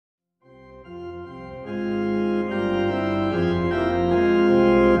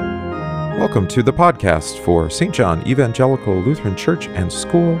Welcome to the podcast for St. John Evangelical Lutheran Church and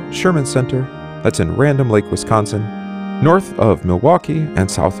School, Sherman Center, that's in Random Lake, Wisconsin, north of Milwaukee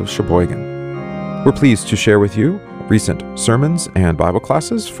and south of Sheboygan. We're pleased to share with you recent sermons and Bible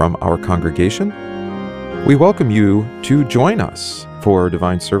classes from our congregation. We welcome you to join us for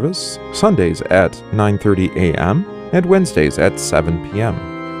Divine Service Sundays at 9:30 a.m. and Wednesdays at 7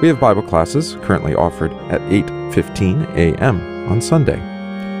 p.m. We have Bible classes currently offered at 8:15 a.m. on Sunday.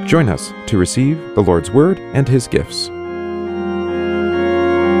 Join us to receive the Lord's Word and His gifts.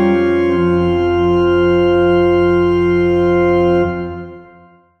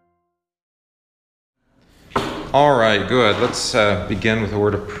 All right, good. Let's begin with a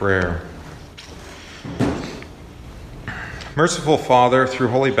word of prayer. Merciful Father, through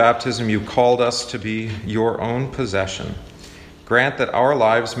holy baptism you called us to be your own possession. Grant that our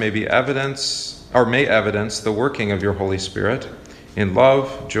lives may evidence the working of your Holy Spirit in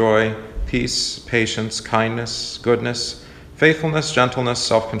love, joy, peace, patience, kindness, goodness, faithfulness, gentleness,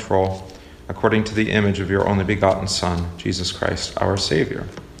 self-control, according to the image of your only begotten Son, Jesus Christ, our Savior.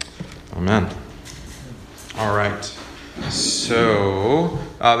 Amen. All right. So,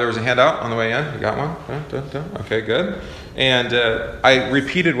 there was a handout on the way in. You got one? Okay, good. And I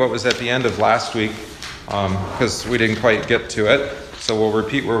repeated what was at the end of last week because we didn't quite get to it. So we'll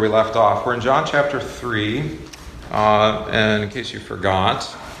repeat where we left off. We're in John chapter 3. And in case you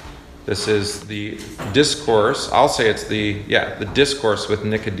forgot, this is the discourse. I'll say it's the discourse with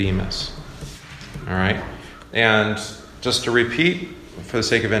Nicodemus. All right. And just to repeat, for the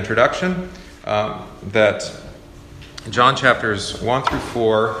sake of introduction, that John chapters 1 through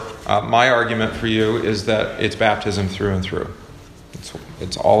 4, my argument for you is that it's baptism through and through.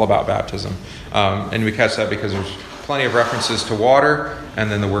 It's all about baptism. And we catch that because there's plenty of references to water and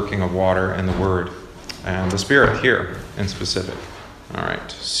then the working of water and the Word and the Spirit here in specific. All right,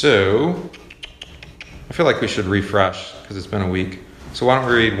 so I feel like we should refresh because it's been a week. So why don't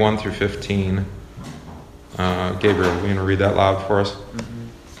we read 1 through 15? Gabriel, you going to read that loud for us? Mm-hmm.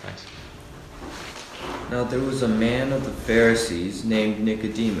 Thanks. Now there was a man of the Pharisees named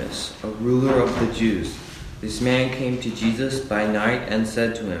Nicodemus, a ruler of the Jews. This man came to Jesus by night and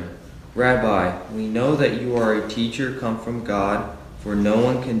said to him, "Rabbi, we know that you are a teacher come from God, for no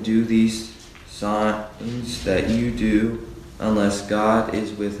one can do these signs that you do unless God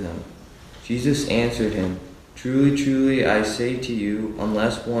is with him." Jesus answered him, "Truly, truly, I say to you,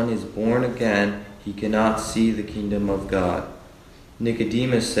 unless one is born again, he cannot see the kingdom of God."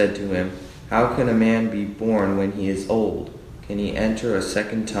 Nicodemus said to him, "How can a man be born when he is old? Can he enter a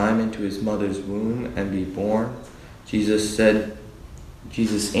second time into his mother's womb and be born?" Jesus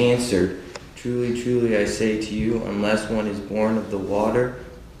answered, "Truly, truly, I say to you, unless one is born of the water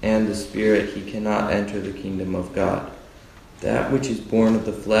and the Spirit, he cannot enter the kingdom of God. That which is born of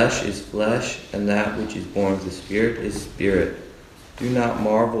the flesh is flesh, and that which is born of the Spirit is spirit. Do not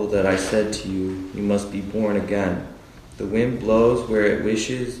marvel that I said to you, you must be born again. The wind blows where it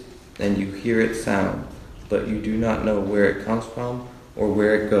wishes, and you hear its sound, but you do not know where it comes from or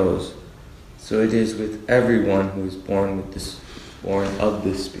where it goes. So it is with everyone who is born of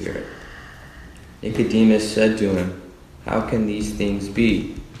the Spirit." Nicodemus said to him, "How can these things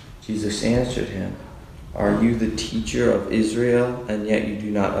be?" Jesus answered him, "Are you the teacher of Israel, and yet you do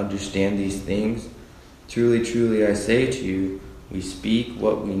not understand these things? Truly, truly, I say to you, we speak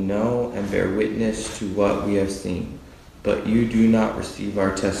what we know and bear witness to what we have seen, but you do not receive our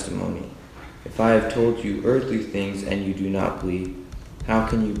testimony. If I have told you earthly things and you do not believe, how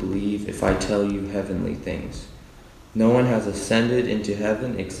can you believe if I tell you heavenly things? No one has ascended into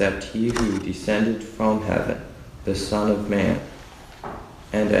heaven except he who descended from heaven, the Son of Man.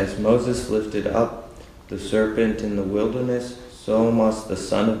 And as Moses lifted up the serpent in the wilderness, so must the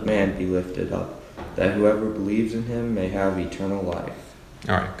Son of Man be lifted up, that whoever believes in him may have eternal life."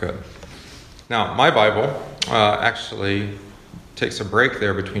 All right, good. Now, my Bible actually takes a break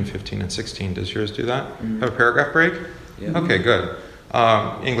there between 15 and 16. Does yours do that? Mm-hmm. Have a paragraph break? Yeah. Okay, good.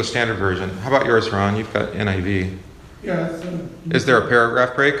 English Standard Version. How about yours, Ron? You've got NIV. Yeah. Is there a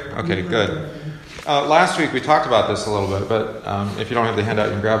paragraph break? Okay, good. Last week we talked about this a little bit, but if you don't have the handout,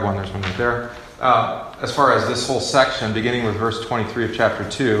 you can grab one. There's one right there. As far as this whole section, beginning with verse 23 of chapter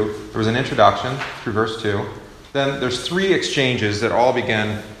 2, there was an introduction through verse 2. Then there's three exchanges that all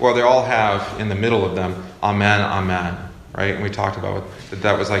begin, well, they all have in the middle of them, amen, amen, right? And we talked about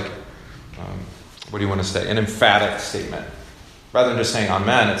that was like, what do you want to say? An emphatic statement. Rather than just saying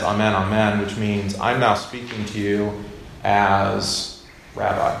amen, it's amen, amen, which means I'm now speaking to you as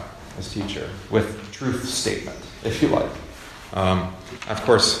rabbi, as teacher, with truth statement, if you like. Of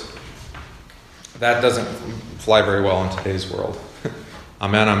course, that doesn't fly very well in today's world.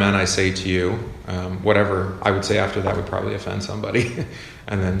 Amen, amen, I say to you. Whatever I would say after that would probably offend somebody.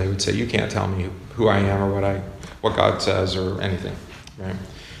 And then they would say, you can't tell me who I am or what God says or anything. Right?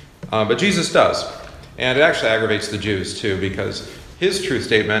 But Jesus does. And it actually aggravates the Jews too, because his truth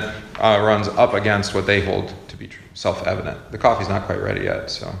statement runs up against what they hold to be self-evident. The coffee's not quite ready yet,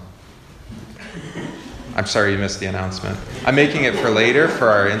 so I'm sorry you missed the announcement. I'm making it for later for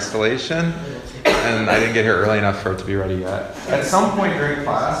our installation, and I didn't get here early enough for it to be ready yet. At some point during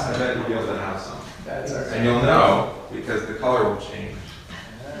class, I bet you'll be able to have some. That's all right. And you'll know, because the color will change.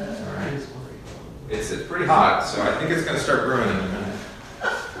 All right. It's pretty hot, so I think it's going to start brewing in a minute.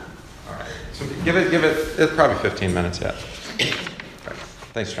 All right. So give it, it's probably 15 minutes yet. Okay.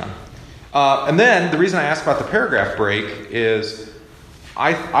 Thanks, John. And then the reason I asked about the paragraph break is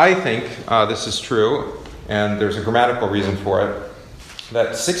I think this is true, and there's a grammatical reason for it,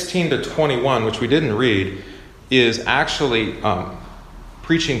 that 16 to 21, which we didn't read, is actually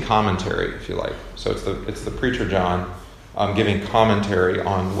preaching commentary, if you like. So it's the preacher John giving commentary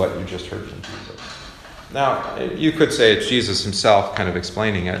on what you just heard from Jesus. Now, you could say it's Jesus himself kind of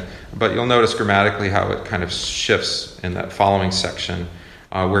explaining it, but you'll notice grammatically how it kind of shifts in that following section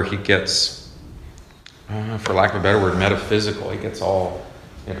where he gets, for lack of a better word, metaphysical. He gets all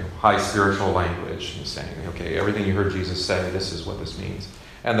high spiritual language. He's saying, okay, everything you heard Jesus say, this is what this means.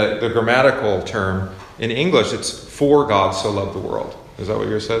 And the grammatical term, in English, it's for God so loved the world. Is that what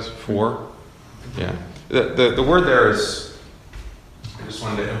yours says? For? Yeah. The word there is, I just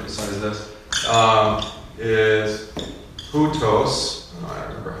wanted to emphasize this, is hutos. I don't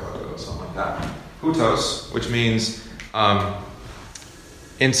remember how it goes, something like that. Hutos, which means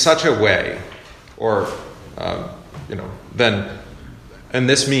in such a way, or, then, and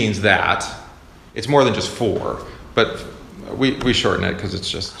this means that. It's more than just for, but we shorten it because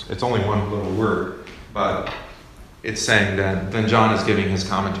it's only one little word, but it's saying then John is giving his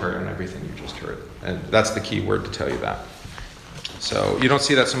commentary on everything you just heard. And that's the key word to tell you that. So you don't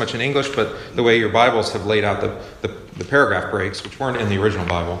see that so much in English, but the way your Bibles have laid out the paragraph breaks, which weren't in the original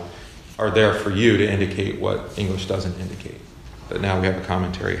Bible, are there for you to indicate what English doesn't indicate. But now we have a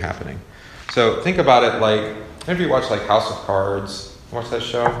commentary happening. So think about it like, have you watched like House of Cards? Watch that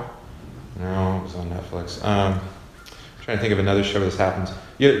show? No, it was on Netflix. Trying to think of another show where this happens.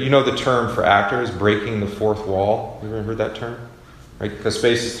 You know the term for actors, breaking the fourth wall? You ever heard that term? Right? Because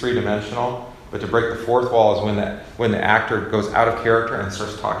space is three-dimensional, but to break the fourth wall is when the actor goes out of character and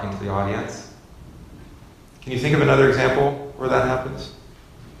starts talking to the audience. Can you think of another example where that happens?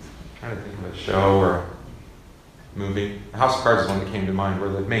 I'm trying to think of a show or a movie. House of Cards is one that came to mind, where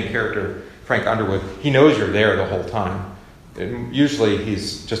the main character, Frank Underwood, he knows you're there the whole time. And usually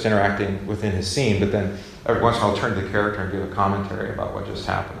he's just interacting within his scene, but then every once in a while I'll turn to the character and give a commentary about what just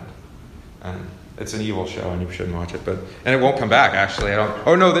happened. And it's an evil show, and you shouldn't watch it. And it won't come back, actually.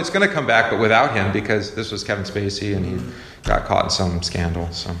 It's going to come back, but without him, because this was Kevin Spacey, and he got caught in some scandal.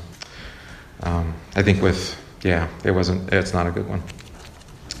 So I think it's not a good one.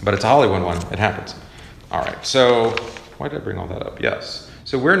 But it's a Hollywood one. It happens. All right, so why did I bring all that up? Yes.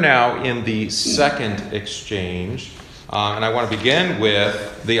 So we're now in the second exchange. And I want to begin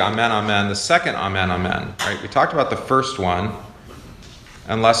with the Amen, Amen, the second Amen, Amen. Right? We talked about the first one.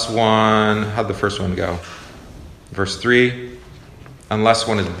 How'd the first one go? Verse 3, unless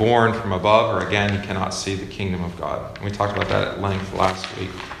one is born from above, or again, he cannot see the kingdom of God. And we talked about that at length last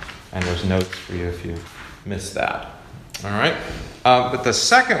week. And there's notes for you if you missed that. All right? But the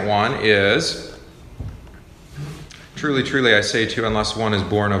second one is, truly, truly, I say to you, unless one is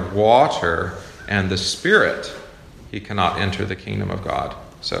born of water and the Spirit, he cannot enter the kingdom of God.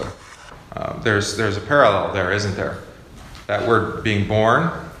 So there's a parallel there, isn't there? That word being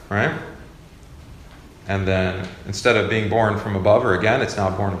born, right? And then instead of being born from above, or again, it's now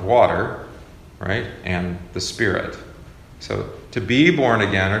born of water, right? And the Spirit. So to be born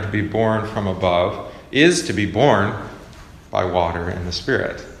again, or to be born from above, is to be born by water and the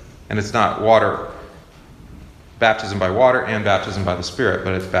Spirit. And it's not baptism by water and baptism by the Spirit,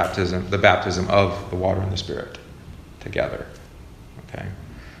 but it's the baptism of the water and the Spirit together. Okay.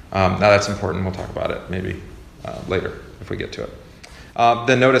 Now that's important. We'll talk about it maybe later if we get to it.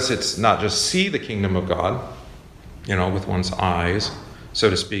 Then notice it's not just see the kingdom of God, with one's eyes, so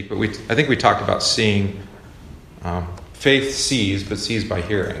to speak. But I think we talked about seeing. Faith sees, but sees by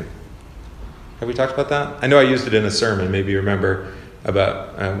hearing. Have we talked about that? I know I used it in a sermon. Maybe you remember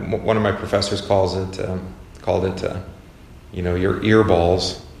about one of my professors called it your ear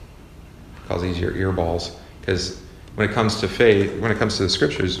balls. Calls these your ear balls because when it comes to faith, when it comes to the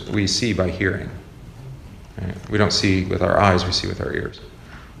scriptures, we see by hearing. Right? We don't see with our eyes, we see with our ears,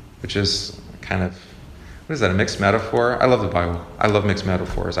 which is kind of what is that, a mixed metaphor? I love the Bible. I love mixed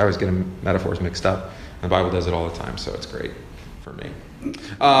metaphors. I always get metaphors mixed up. The Bible does it all the time, so it's great for me.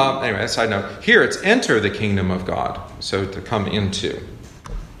 Anyway, a side note. Here it's enter the kingdom of God, so to come into.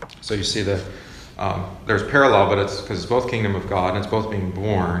 So you see there's parallel, but it's because it's both kingdom of God and it's both being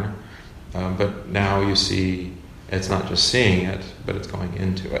born. But now you see it's not just seeing it, but it's going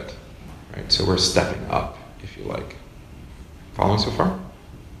into it. Right? So we're stepping up, if you like. Following so far?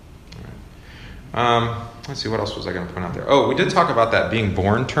 All right. Let's see, what else was I going to point out there? Oh, we did talk about that being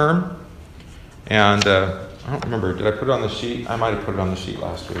born term. And I don't remember, did I put it on the sheet? I might have put it on the sheet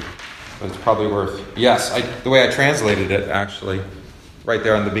last week. But it's probably worth... Yes, the way I translated it, actually, right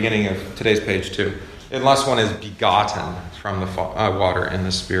there on the beginning of today's page, too. Unless one is begotten from the water and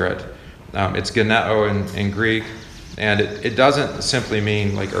the Spirit. It's geneo in Greek, and it doesn't simply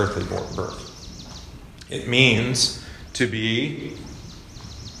mean like earthly birth. It means to be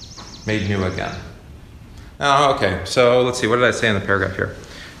made new again. Oh, okay, so let's see, what did I say in the paragraph here?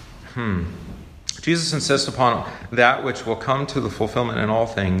 Jesus insists upon that which will come to the fulfillment in all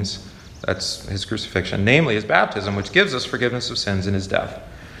things, that's his crucifixion, namely his baptism, which gives us forgiveness of sins in his death.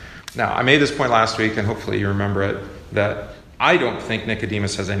 Now, I made this point last week, and hopefully you remember it, that I don't think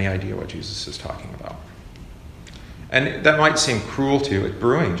Nicodemus has any idea what Jesus is talking about. And that might seem cruel to you. It's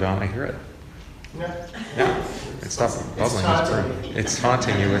brewing, John, I hear it. Yeah, it's stopped bubbling. It's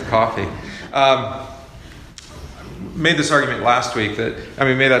taunting you with coffee. Made this argument last week that,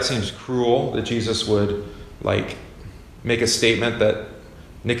 maybe that seems cruel that Jesus would, make a statement that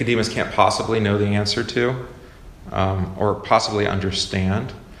Nicodemus can't possibly know the answer to, or possibly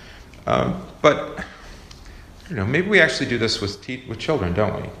understand. But, maybe we actually do this with children,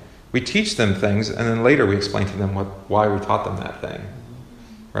 don't we? We teach them things, and then later we explain to them why we taught them that thing,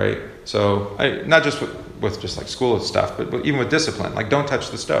 right? So, not just with just like school stuff, but even with discipline, like don't touch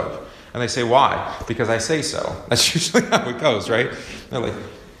the stove. And they say, why? Because I say so. That's usually how it goes, right? They're like,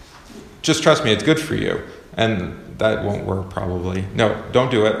 just trust me, it's good for you. And that won't work probably. No,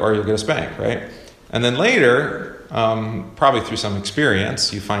 don't do it or you'll get a spank, right? And then later, probably through some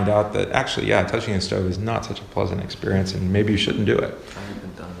experience, you find out that actually, touching the stove is not such a pleasant experience and maybe you shouldn't do it. I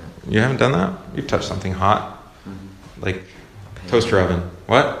haven't done it. You haven't done that? You've touched something hot, like toaster oven.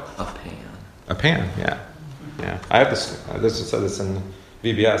 What? A pan, yeah. I have this, this in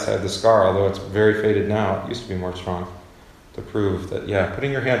VBS, I have the scar, although it's very faded now. It used to be more strong, to prove that,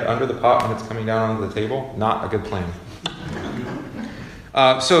 putting your hand under the pot when it's coming down onto the table, not a good plan.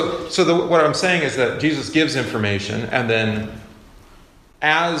 What I'm saying is that Jesus gives information, and then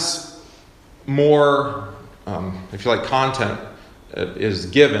as more, if you like, content is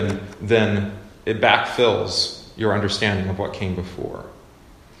given, then it backfills your understanding of what came before.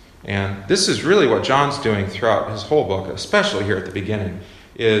 And this is really what John's doing throughout his whole book, especially here at the beginning,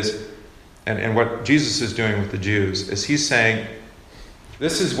 and what Jesus is doing with the Jews, is he's saying,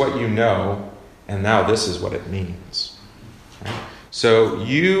 this is what you know, and now this is what it means. Right? So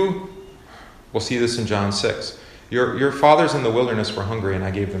we'll see this in John 6. Your fathers in the wilderness were hungry, and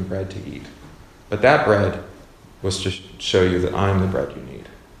I gave them bread to eat. But that bread was to show you that I'm the bread you need.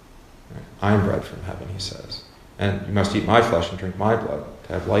 Right? I'm bread from heaven, he says. And you must eat my flesh and drink my blood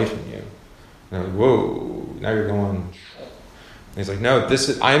to have life in you. And they're like, whoa, now you're going. And he's like, no,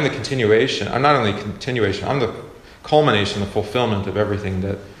 I am the continuation. I'm not only continuation, I'm the culmination, the fulfillment of everything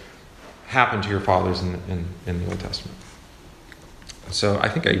that happened to your fathers in the Old Testament. So I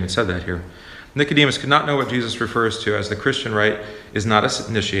think I even said that here. Nicodemus could not know what Jesus refers to as the Christian rite is not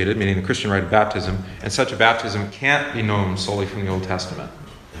initiated, meaning the Christian rite of baptism, and such a baptism can't be known solely from the Old Testament,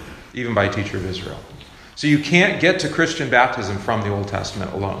 even by a teacher of Israel. So you can't get to Christian baptism from the Old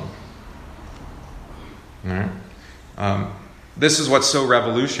Testament alone. All right? This is what's so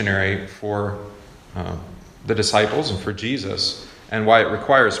revolutionary for the disciples and for Jesus, and why it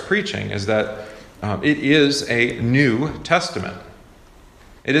requires preaching, is that it is a New Testament.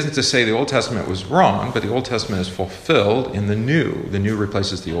 It isn't to say the Old Testament was wrong, but the Old Testament is fulfilled in the New. The New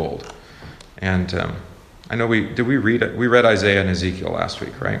replaces the Old. And I know we read Isaiah and Ezekiel last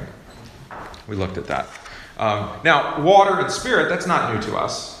week, right? We looked at that. Now, water and spirit, that's not new to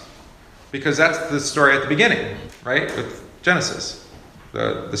us, because that's the story at the beginning, right? With Genesis.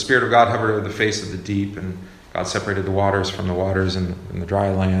 The Spirit of God hovered over the face of the deep, and God separated the waters from the waters in the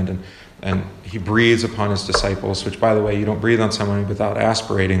dry land, and he breathes upon his disciples, which, by the way, you don't breathe on someone without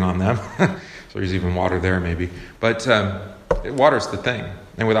aspirating on them. So there's even water there, maybe. But water's the thing,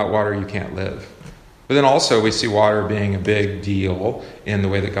 and without water you can't live. But then also we see water being a big deal in the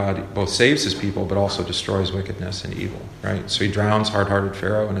way that God both saves his people but also destroys wickedness and evil, right? So he drowns hard-hearted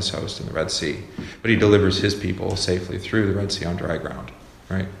Pharaoh and his host in the Red Sea. But he delivers his people safely through the Red Sea on dry ground,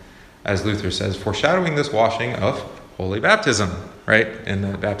 right? as Luther says, foreshadowing this washing of holy baptism, right? In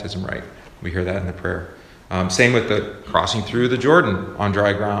the baptism rite. We hear that in the prayer. Same with the crossing through the Jordan on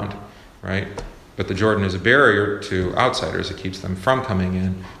dry ground, right? But the Jordan is a barrier to outsiders. It keeps them from coming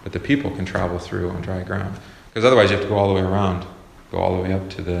in, but the people can travel through on dry ground. Because otherwise you have to go all the way around, go all the way up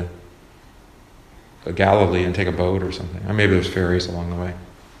to the Galilee and take a boat or something. Or maybe there's ferries along the way.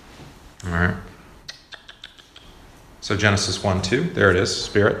 All right. So Genesis 1:2, there it is,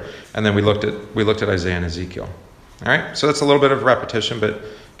 Spirit. And then we looked at Isaiah and Ezekiel. All right. So that's a little bit of repetition, but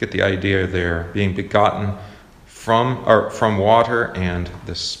get the idea there. Being begotten from water and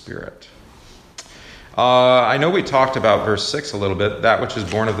the Spirit. I know we talked about verse 6 a little bit. That which is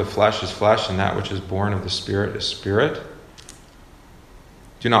born of the flesh is flesh, and that which is born of the Spirit is spirit.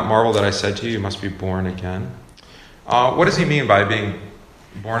 Do not marvel that I said to you, you must be born again. What does he mean by being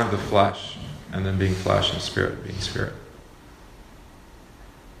born of the flesh, and then being flesh, and spirit being spirit?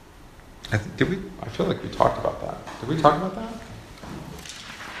 I feel like we talked about that. Did we talk about that?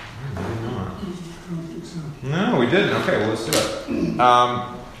 Maybe not. No, we didn't. Okay, well, let's do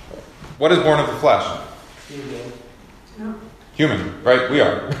it. What is born of the flesh? Human, right? We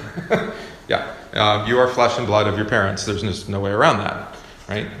are. Yeah. You are flesh and blood of your parents. There's just no way around that,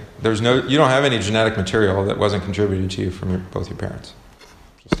 right? You don't have any genetic material that wasn't contributed to you from both your parents.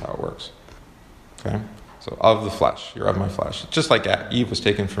 Just how it works. Okay? So of the flesh, you're of my flesh. Just like Eve was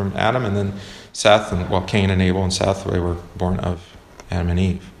taken from Adam, and then Seth, and Cain and Abel and Seth, they were born of Adam and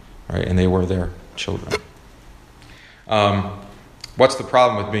Eve, right? And they were their children. What's the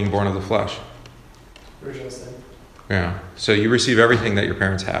problem with being born of the flesh? Original sin. Yeah. So you receive everything that your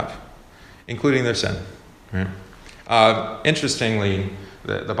parents have, including their sin. Right? Interestingly,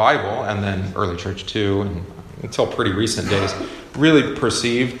 the Bible, and then early church too, and until pretty recent days, really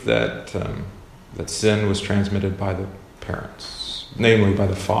perceived that sin was transmitted by the parents, namely by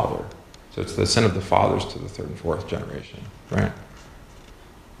the father. So it's the sin of the fathers to the third and fourth generation, right?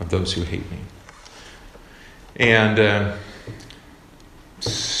 Of those who hate me. And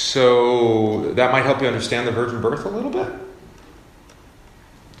so that might help you understand the virgin birth a little bit,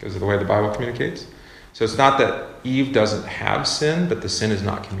 because of the way the Bible communicates. So it's not that Eve doesn't have sin, but the sin is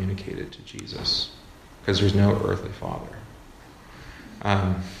not communicated to Jesus, because there's no earthly father.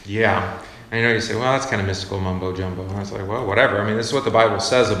 Yeah. I know you say, well, that's kind of mystical mumbo jumbo. And I was like, well, whatever. I mean, this is what the Bible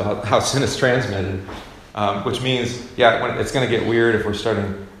says about how sin is transmitted, which means, when it's going to get weird if we're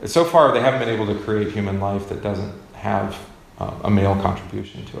starting. So far, they haven't been able to create human life that doesn't have a male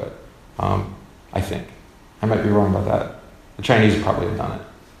contribution to it. I think. I might be wrong about that. The Chinese probably have done it.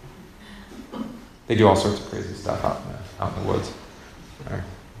 They do all sorts of crazy stuff out in the woods, or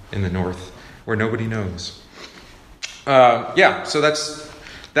in the north, where nobody knows. So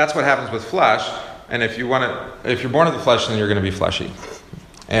that's what happens with flesh. And if you're born of the flesh, then you're going to be fleshy.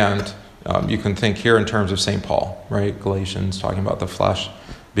 And you can think here in terms of St. Paul, right? Galatians, talking about the flesh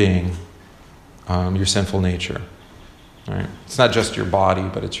being your sinful nature. Right? It's not just your body,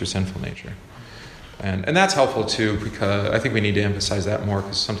 but it's your sinful nature. And that's helpful too, because I think we need to emphasize that more,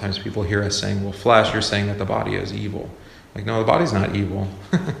 because sometimes people hear us saying, well, flesh, you're saying that the body is evil. Like, no, the body's not evil.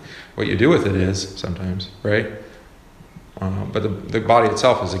 What you do with it is sometimes, right? But the body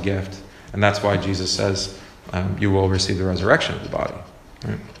itself is a gift. And that's why Jesus says you will receive the resurrection of the body.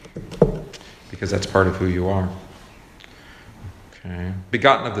 Right? Because that's part of who you are. Okay.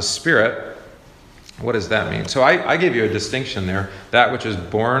 Begotten of the Spirit. What does that mean? So I gave you a distinction there. That which is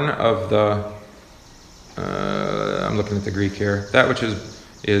born of the... I'm looking at the Greek here. That which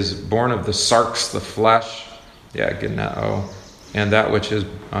is born of the sarx, the flesh. Yeah, genao. And that which is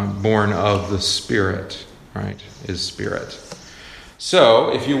born of the Spirit, right, is spirit.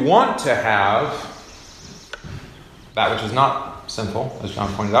 So if you want to have that which is not sinful, as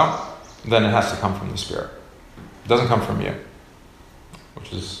John pointed out, then it has to come from the Spirit. It doesn't come from you,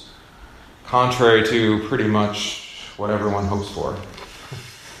 which is contrary to pretty much what everyone hopes for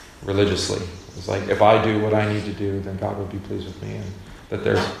religiously. It's like, if I do what I need to do, then God will be pleased with me. And that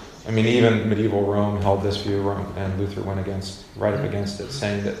even medieval Rome held this view, and Luther went right up against it,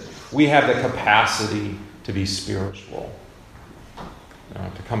 saying that we have the capacity to be spiritual,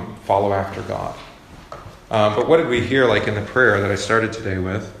 to come follow after God. But what did we hear, like in the prayer that I started today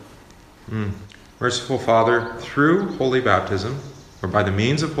with? Merciful Father, through holy baptism, or by the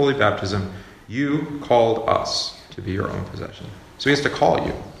means of holy baptism, you called us to be your own possession. So he has to call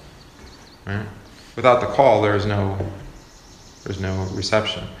you. Right? Without the call, there's no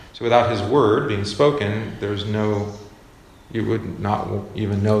reception. So without his word being spoken, you would not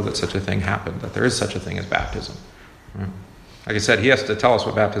even know that such a thing happened, that there is such a thing as baptism. Right? Like I said, he has to tell us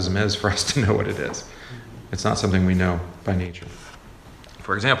what baptism is for us to know what it is. It's not something we know by nature.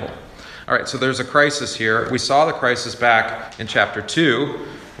 For example, All right, so there's a crisis here. We saw the crisis back in chapter 2,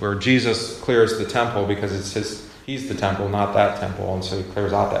 where Jesus clears the temple because he's the temple, not that temple, and so he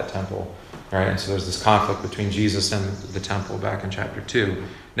clears out that temple. All right, and so there's this conflict between Jesus and the temple back in chapter 2.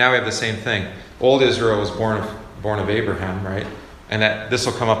 Now we have the same thing. Old Israel was born of Abraham, right? And this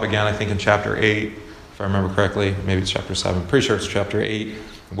will come up again, I think, in chapter 8, if I remember correctly. Maybe it's chapter 7. Pretty sure it's chapter 8,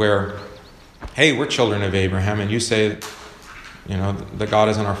 where, hey, we're children of Abraham, and you say, that God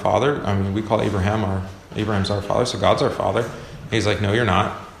isn't our father. I mean, we call Abraham's our father, so God's our father. He's like, no, you're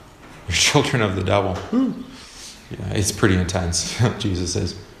not. You're children of the devil. Yeah, it's pretty intense, Jesus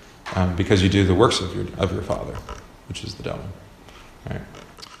is, because you do the works of your father, which is the devil. Right?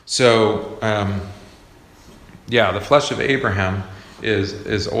 So, the flesh of Abraham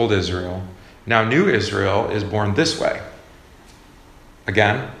is old Israel. Now, new Israel is born this way.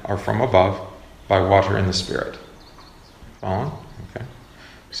 Again, are from above by water and the Spirit. Following? Okay.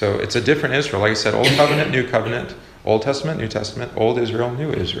 So it's a different Israel. Like I said, Old Covenant, New Covenant, Old Testament, New Testament, Old Israel,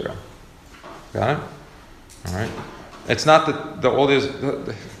 New Israel. Got it? All right. It's not the old Israel.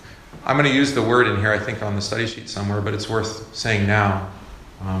 I'm going to use the word in here, I think, on the study sheet somewhere, but it's worth saying now.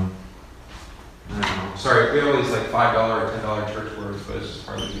 I don't know. Sorry, we have all these like $5 or $10 church words, but it's just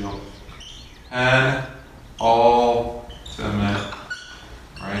part of the deal. And ultimate.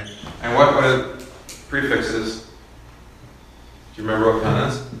 Right? And what are prefixes? Do you remember what pen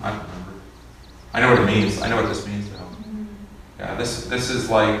is? I don't remember. I know what it means. I know what this means, though. Yeah, this is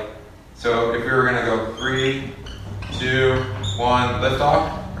like, so if we were going to go 3, 2, 1, lift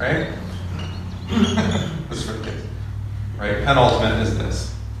off, right? This is for the kids. Right? Penultimate is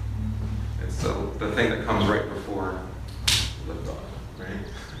this. It's the thing that comes right before lift off, right?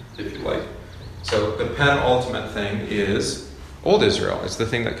 If you like. So the penultimate thing is Old Israel. It's the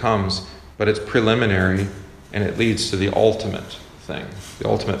thing that comes, but it's preliminary, and it leads to the ultimate thing. The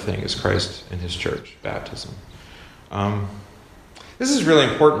ultimate thing is Christ and his church, baptism. This is really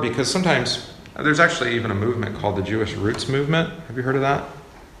important because sometimes there's actually even a movement called the Jewish Roots Movement. Have you heard of that?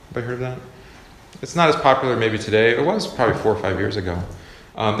 Anybody heard of that? It's not as popular maybe today. It was probably 4 or 5 years ago.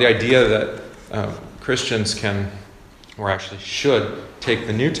 The idea that Christians can, or actually should, take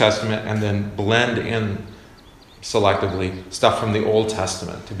the New Testament and then blend in selectively stuff from the Old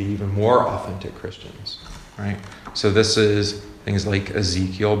Testament to be even more authentic Christians, right? So this is things like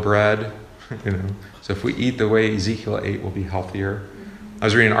Ezekiel bread, So if we eat the way Ezekiel ate, we'll be healthier. I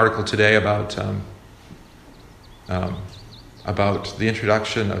was reading an article today about the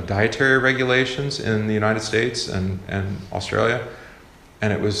introduction of dietary regulations in the United States and Australia,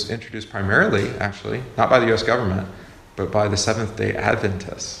 and it was introduced primarily, actually, not by the U.S. government, but by the Seventh-day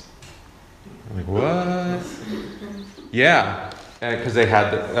Adventists. I'm like, what? Yeah, because they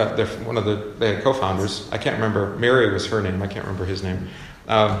had they had co-founders. I can't remember. Mary was her name. I can't remember his name.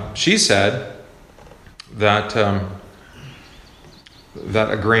 She said that a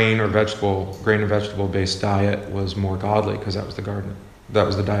grain and vegetable based diet was more godly because that was the garden. That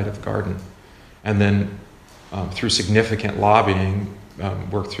was the diet of the garden, and then through significant lobbying,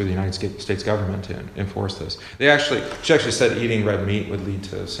 worked through the United States government to enforce this. She actually said eating red meat would lead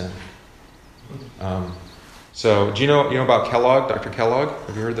to sin. So do you know about Kellogg, Dr. Kellogg?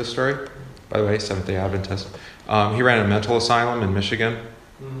 Have you heard this story? By the way, Seventh-day Adventist. He ran a mental asylum in Michigan.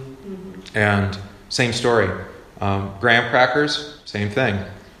 Mm-hmm. And same story. Graham crackers, same thing.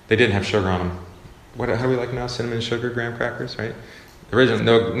 They didn't have sugar on them. How do we like now? Cinnamon and sugar graham crackers, right?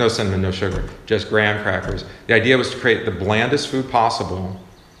 Original, no cinnamon, no sugar, just graham crackers. The idea was to create the blandest food possible,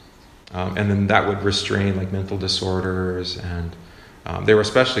 and then that would restrain like mental disorders, and they were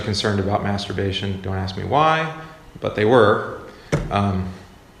especially concerned about masturbation. Don't ask me why, but they were.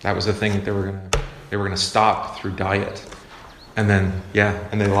 That was the thing that they were gonna stop through diet, and then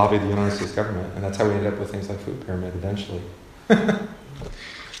they lobbied the United States government, and that's how we ended up with things like food pyramid eventually.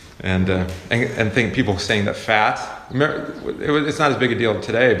 And think people saying that fat, it's not as big a deal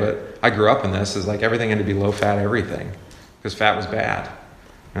today, but I grew up in this, is like everything had to be low fat everything, because fat was bad.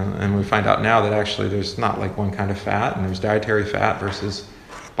 And we find out now that actually there's not like one kind of fat, and there's dietary fat versus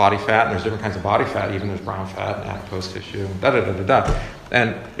body fat, and there's different kinds of body fat, even there's brown fat and adipose tissue, and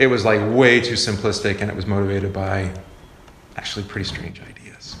And it was like way too simplistic, and it was motivated by actually pretty strange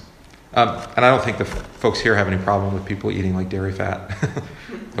ideas. And I don't think the folks here have any problem with people eating like dairy fat.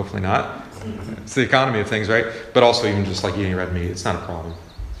 Hopefully not. It's the economy of things, right? But also even just like eating red meat, it's not a problem.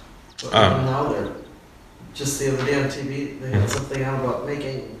 Now they're, just the other day on TV, they had something out about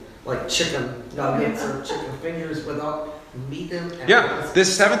making like chicken nuggets or chicken fingers without meat in. Yeah,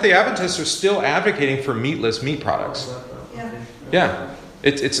 this Seventh-day Adventists are still advocating for meatless meat products. Yeah,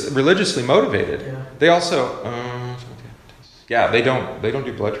 it's religiously motivated. Yeah. They also, Yeah, they don't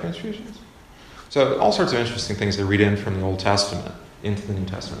do blood transfusions. So all sorts of interesting things they read in from the Old Testament into the New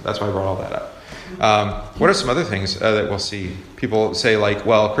Testament. That's why I brought all that up. What are some other things that we'll see? People say, like,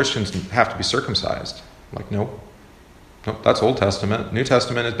 well, Christians have to be circumcised. I'm like, nope, that's Old Testament. New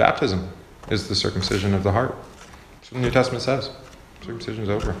Testament is baptism, is the circumcision of the heart. That's what the New Testament says. Circumcision is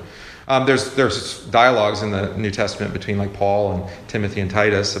over. There's dialogues in the New Testament between, like, Paul and Timothy and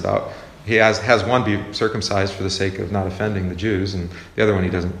Titus about he has one be circumcised for the sake of not offending the Jews, and the other one he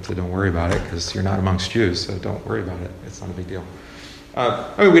doesn't. So don't worry about it because you're not amongst Jews, so don't worry about it. It's not a big deal.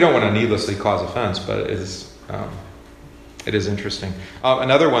 We don't want to needlessly cause offense, but it is interesting.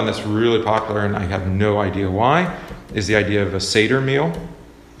 Another one that's really popular, and I have no idea why, is the idea of a Seder meal.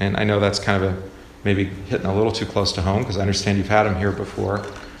 And I know that's kind of maybe hitting a little too close to home because I understand you've had them here before.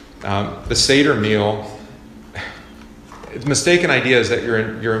 The Seder meal, the mistaken idea is that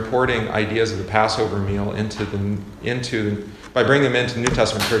you're importing ideas of the Passover meal by bringing them into the New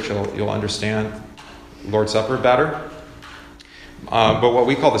Testament church, you'll understand Lord's Supper better. But what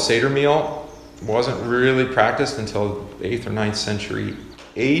we call the Seder meal wasn't really practiced until the 8th or 9th century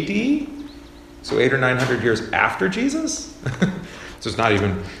AD, so 800 or 900 years after Jesus. So it's not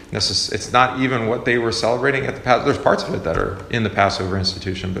even it's not even what they were celebrating at the Passover. There's parts of it that are in the Passover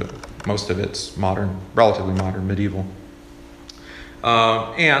institution, but most of it's modern, relatively modern, medieval.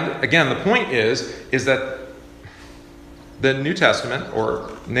 And again, the point is that the New Testament,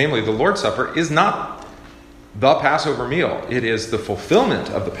 or namely the Lord's Supper, is not the Passover meal. It is the fulfillment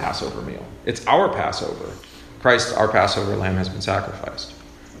of the Passover meal. It's our Passover. Christ, our Passover lamb, has been sacrificed.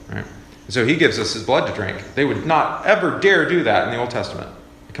 Right? So he gives us his blood to drink. They would not ever dare do that in the Old Testament.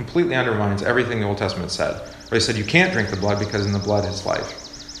 It completely undermines everything the Old Testament said. Where they said, you can't drink the blood because in the blood is life.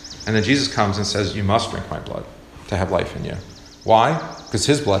 And then Jesus comes and says, you must drink my blood to have life in you. Why? Because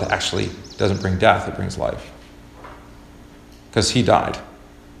his blood actually doesn't bring death, it brings life. Because he died.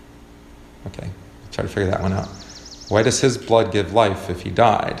 Okay, try to figure that one out. Why does his blood give life if he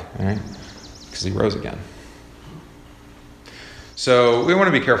died? Right? Because he rose again. So we want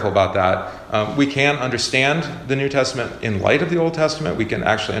to be careful about that. We can understand the New Testament in light of the Old Testament. We can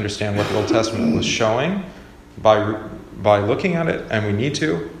actually understand what the Old Testament was showing by looking at it, and we need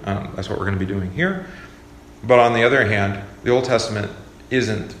to. That's what we're going to be doing here. But on the other hand, the Old Testament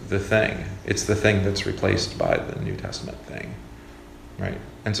isn't the thing. It's the thing that's replaced by the New Testament thing. Right?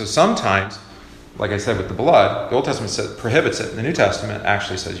 And so sometimes, like I said with the blood, the Old Testament prohibits it, and the New Testament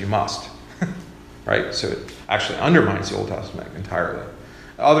actually says you must. Right? So it actually undermines the Old Testament entirely.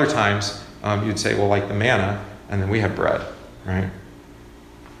 Other times, you'd say, well, like the manna, and then we have bread, right?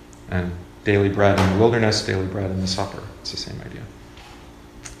 And daily bread in the wilderness, daily bread in the supper. It's the same idea.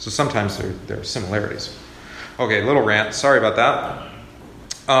 So sometimes there are similarities. Okay, little rant. Sorry about that.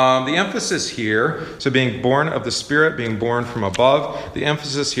 The emphasis here, so being born of the Spirit, being born from above, the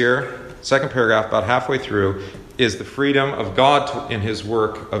emphasis here, second paragraph, about halfway through, is the freedom of God in his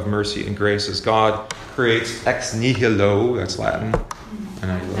work of mercy and grace as God creates ex nihilo, that's Latin,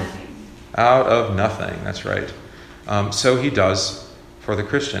 out of nothing, that's right. So he does for the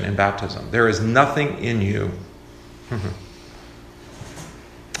Christian in baptism. There is nothing in you.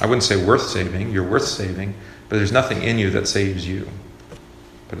 I wouldn't say worth saving, you're worth saving, but there's nothing in you that saves you.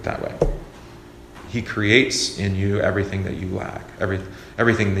 Put it that way. He creates in you everything that you lack,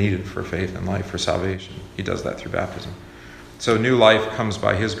 everything needed for faith and life, for salvation. He does that through baptism. So new life comes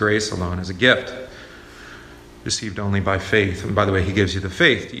by his grace alone as a gift, received only by faith. And by the way, he gives you the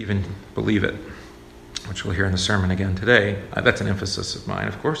faith to even believe it, which we'll hear in the sermon again today. That's an emphasis of mine,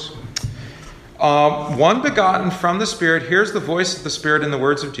 of course. One begotten from the Spirit hears the voice of the Spirit in the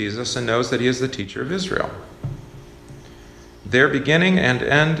words of Jesus and knows that he is the teacher of Israel. Their beginning and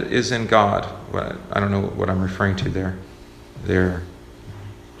end is in God. I don't know what I'm referring to there.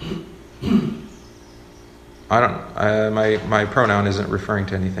 My pronoun isn't referring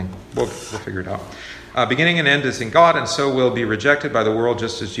to anything. We'll figure it out. Beginning and end is in God, and so will be rejected by the world,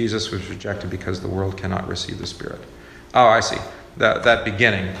 just as Jesus was rejected because the world cannot receive the Spirit. Oh, I see. That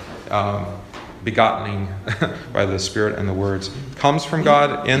beginning, begottening by the Spirit and the words, comes from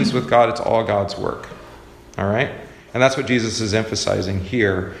God, ends with God. It's all God's work. All right? And that's what Jesus is emphasizing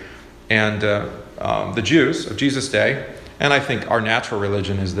here. And the Jews of Jesus' day, and I think our natural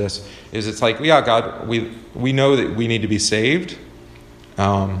religion is this, is it's like, yeah, God, we know that we need to be saved.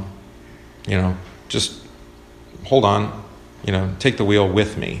 Just hold on, take the wheel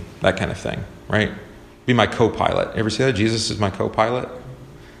with me, that kind of thing, right? Be my co-pilot. Ever say that? Jesus is my co-pilot?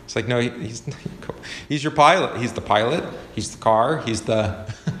 It's like, no, he's your pilot. He's the pilot. He's the car. He's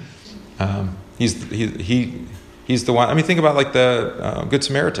the he's the one. I mean, think about like the Good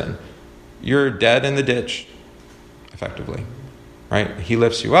Samaritan. You're dead in the ditch, effectively. right? He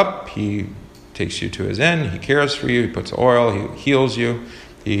lifts you up. He takes you to his end. He cares for you. He puts oil. He heals you.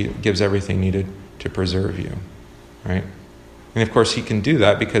 He gives everything needed to preserve you, right? And of course, he can do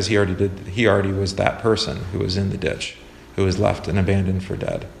that because he already was that person who was in the ditch, who was left and abandoned for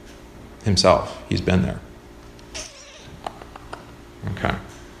dead himself. He's been there. Okay.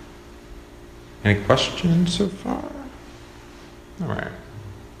 Any questions so far? All right.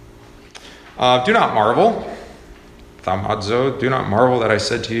 Do not marvel. Thaumazo, do not marvel that I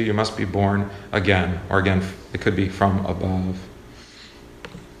said to you, you must be born again. Or again, it could be from above.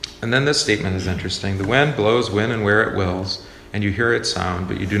 And then this statement is interesting. The wind blows when and where it wills, and you hear its sound,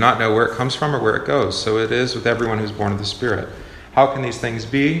 but you do not know where it comes from or where it goes. So it is with everyone who's born of the Spirit. How can these things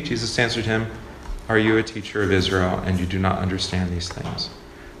be? Jesus answered him, are you a teacher of Israel, and you do not understand these things?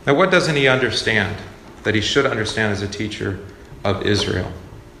 Now, what doesn't he understand that he should understand as a teacher of Israel?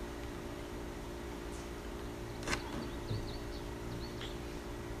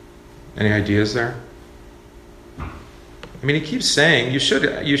 Any ideas there? I mean, he keeps saying, you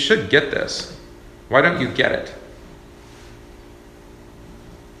should get this. Why don't you get it?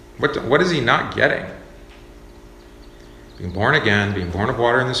 What is he not getting? Being born again, being born of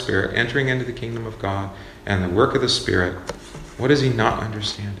water and the Spirit, entering into the kingdom of God, and the work of the Spirit. What is he not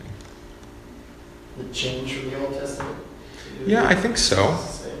understanding? The change from the Old Testament? Yeah, I think so.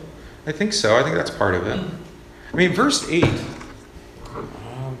 I think that's part of it. I mean, verse 8.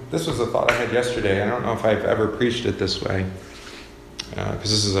 This was a thought I had yesterday. I don't know if I've ever preached it this way,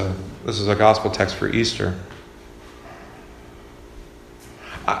 because this is a gospel text for Easter.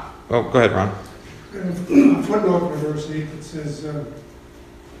 Go ahead, Ron. A footnote for verse 8 that says, the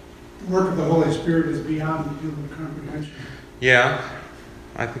work of the Holy Spirit is beyond human comprehension. Yeah,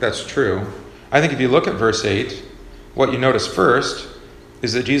 I think that's true. I think if you look at verse 8, what you notice first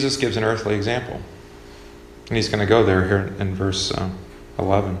is that Jesus gives an earthly example. And he's going to go there here in verse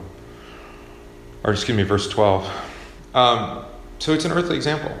 11. Or verse 12. So it's an earthly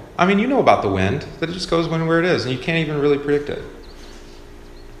example. I mean, you know about the wind, that it just goes when where it is, and you can't even really predict it.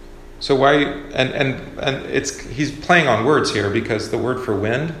 So why, and he's playing on words here because the word for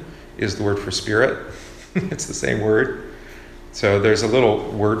wind is the word for spirit. It's the same word. So there's a little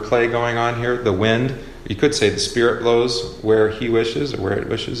word play going on here. The wind, you could say the Spirit blows where he wishes or where it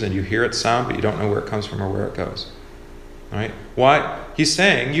wishes, and you hear its sound, but you don't know where it comes from or where it goes. Right? Why? He's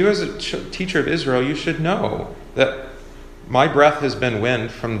saying, you as a teacher of Israel, you should know that my breath has been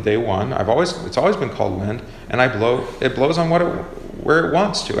wind from day one. It's always been called wind, and it blows on where it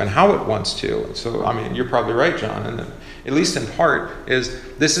wants to and how it wants to. So, I mean, you're probably right, John, and at least in part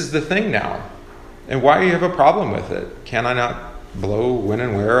this is the thing now. And why do you have a problem with it? Can I not blow when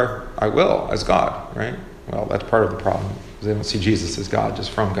and where I will as God, right? Well, that's part of the problem. They don't see Jesus as God,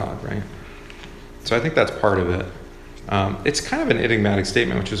 just from God, right? So I think that's part of it. It's kind of an enigmatic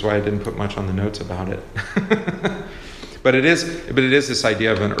statement, which is why I didn't put much on the notes about it. But it is this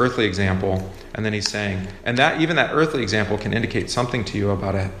idea of an earthly example, and then he's saying, and that even that earthly example can indicate something to you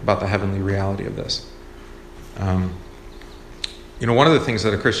about the heavenly reality of this. One of the things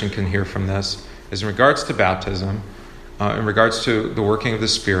that a Christian can hear from this is in regards to baptism, in regards to the working of the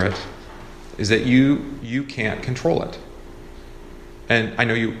Spirit, is that you can't control it. And I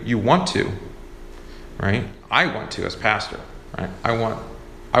know you want to, right? I want to as pastor, right?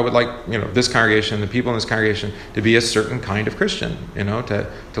 I would like, this congregation, the people in this congregation, to be a certain kind of Christian,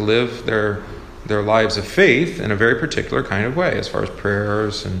 to live their lives of faith in a very particular kind of way, as far as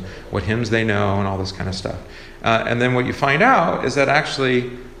prayers and what hymns they know and all this kind of stuff. And then what you find out is that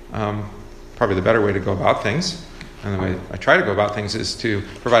actually, probably the better way to go about things, and the way I try to go about things, is to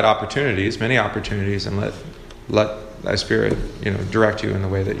provide opportunities, many opportunities, and let thy Spirit, direct you in the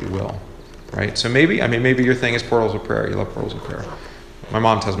way that you will, right? So maybe your thing is portals of prayer. You love portals of prayer. My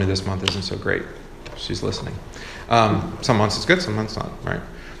mom tells me this month isn't so great. She's listening. Some months it's good, some months not, right?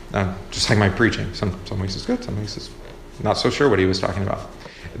 Just like my preaching. Some weeks it's good, some weeks it's not so sure what he was talking about.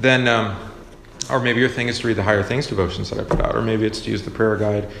 Then, or maybe your thing is to read the Higher Things devotions that I put out, or maybe it's to use the prayer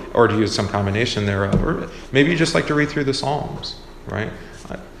guide, or to use some combination thereof, or maybe you just like to read through the Psalms, right?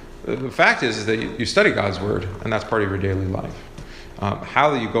 The fact is that you study God's Word, and that's part of your daily life.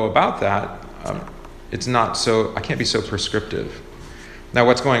 How you go about that, I can't be so prescriptive. Now,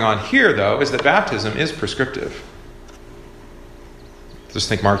 what's going on here, though, is that baptism is prescriptive. Just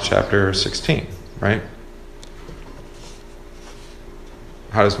think Mark chapter 16, right?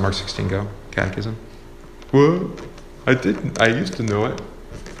 How does Mark 16 go? Catechism? What? I didn't. I used to know it.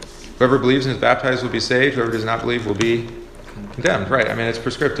 Whoever believes and is baptized will be saved. Whoever does not believe will be condemned. Right. I mean, it's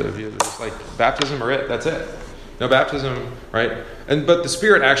prescriptive. It's like baptism or it. That's it. No baptism, right? But the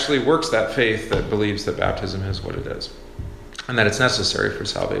Spirit actually works that faith that believes that baptism is what it is. and that it's necessary for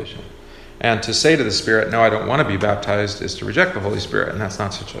salvation. And to say to the Spirit, no, I don't want to be baptized, is to reject the Holy Spirit, and that's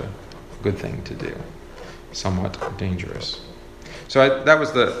not such a good thing to do. Somewhat dangerous. So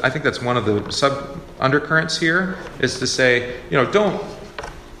I think that's one of the undercurrents here, is to say, don't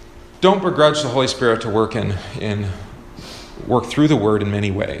begrudge the Holy Spirit to work work through the Word in many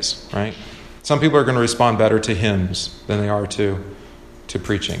ways, right? Some people are going to respond better to hymns than they are to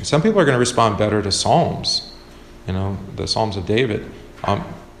preaching. Some people are going to respond better to Psalms, the Psalms of David,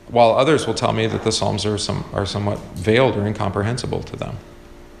 while others will tell me that the Psalms are somewhat veiled or incomprehensible to them.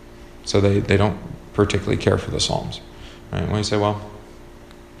 So they don't particularly care for the Psalms. Right? When you say,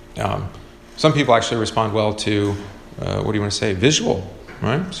 some people actually respond well to, what do you want to say, visual,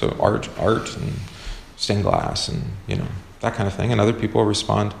 right? So art and stained glass and, that kind of thing. And other people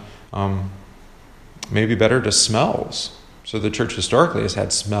respond maybe better to smells. So the church historically has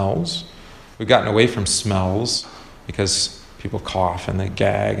had smells. We've gotten away from smells because people cough and they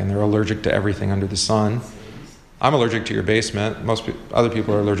gag and they're allergic to everything under the sun. I'm allergic to your basement. Other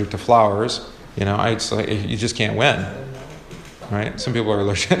people are allergic to flowers. It's like you just can't win, right? Some people are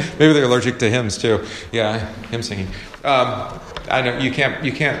allergic. Maybe they're allergic to hymns too. Yeah, hymn singing. I know you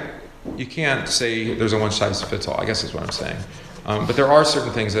can't say there's a one size fits all. I guess is what I'm saying. But there are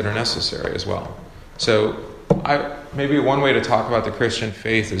certain things that are necessary as well. So maybe one way to talk about the Christian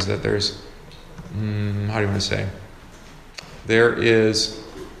faith is that there's, how do you want to say? There is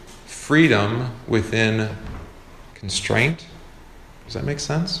freedom within constraint. Does that make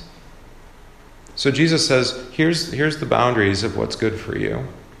sense? So Jesus says, here's the boundaries of what's good for you.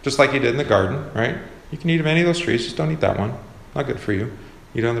 Just like he did in the garden, right? You can eat of any of those trees, just don't eat that one. Not good for you.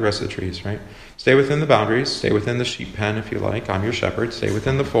 Eat on the rest of the trees, right? Stay within the boundaries. Stay within the sheep pen, if you like. I'm your shepherd. Stay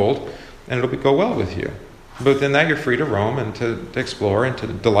within the fold, and it'll go well with you. But within that, you're free to roam and to explore and to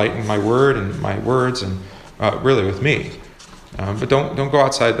delight in my word and my words and really with me. But don't go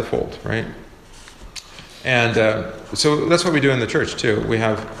outside the fold, right? And so that's what we do in the church too. We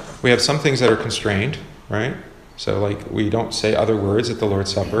have some things that are constrained, right? So like we don't say other words at the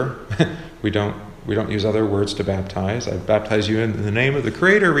Lord's Supper. We don't use other words to baptize. I baptize you in the name of the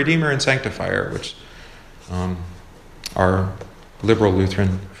Creator, Redeemer, and Sanctifier, which our liberal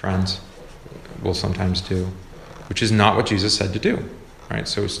Lutheran friends will sometimes do, which is not what Jesus said to do, right?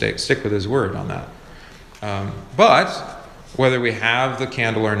 So stick with his word on that. But whether we have the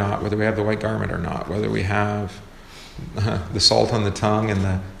candle or not, whether we have the white garment or not, whether we have the salt on the tongue and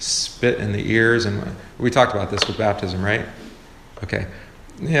the spit in the ears, and we talked about this with baptism, right? Okay.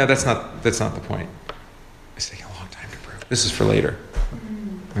 Yeah, that's not the point. It's taking a long time to prove. This is for later.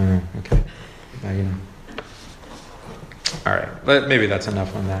 Okay. Now you know. All right. Maybe that's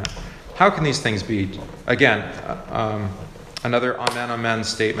enough on that. How can these things be? Again, another amen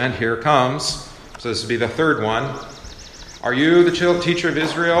statement. Here comes. So this would be the third one. Are you the teacher of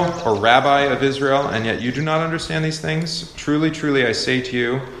Israel or rabbi of Israel, and yet you do not understand these things? Truly, truly, I say to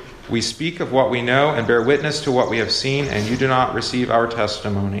you, we speak of what we know and bear witness to what we have seen, and you do not receive our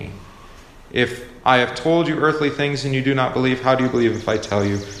testimony. If I have told you earthly things and you do not believe, how do you believe if I tell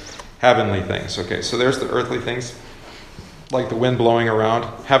you heavenly things? Okay, so there's the earthly things, like the wind blowing around.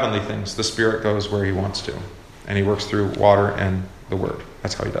 Heavenly things, the Spirit goes where he wants to, and he works through water and the Word.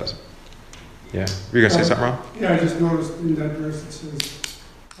 That's how he does it. Yeah. You're going to say something wrong? Yeah, I just noticed in that verse it says,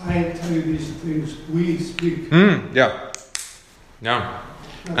 I tell you these things, we speak. Yeah. Yeah.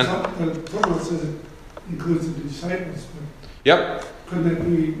 Now, the footnote says it includes the disciples, but Yep. couldn't that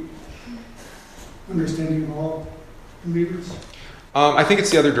be understanding of all believers? I think it's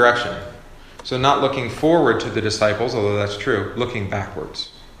the other direction. So not looking forward to the disciples, although that's true, looking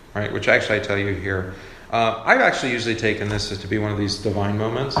backwards, right? Which actually I tell you here. I've actually usually taken this as to be one of these divine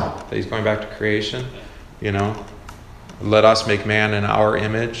moments that he's going back to creation, let us make man in our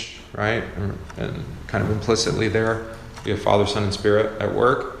image, right? And kind of implicitly there, you have Father, Son, and Spirit at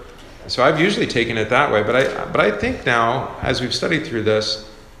work. So I've usually taken it that way, but I think now, as we've studied through this,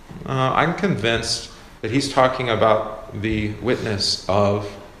 I'm convinced that he's talking about the witness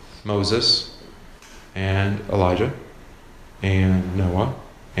of Moses and Elijah and Noah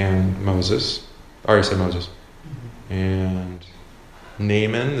and Moses. I already said Moses. And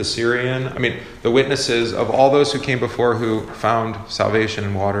Naaman, the Syrian. I mean, the witnesses of all those who came before who found salvation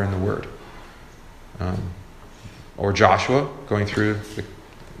and water in the Word. Or Joshua going through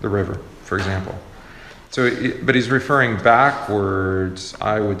the river, for example. But he's referring backwards,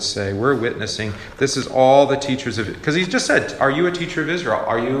 I would say. We're witnessing. This is all the teachers of... Because he just said, are you a teacher of Israel?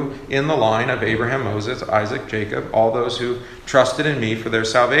 Are you in the line of Abraham, Moses, Isaac, Jacob, all those who trusted in me for their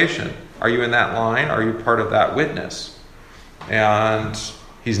salvation? Are you in that line? Are you part of that witness? And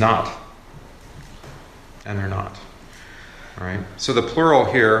he's not. And they're not. All right. So the plural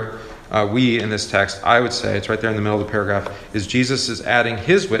here, we in this text, I would say, it's right there in the middle of the paragraph, is Jesus is adding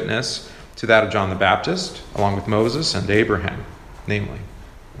his witness to that of John the Baptist, along with Moses and Abraham, namely.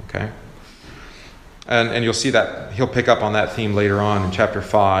 Okay? And you'll see that he'll pick up on that theme later on in chapter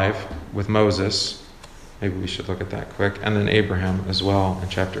 5 with Moses. Maybe we should look at that quick. And then Abraham as well in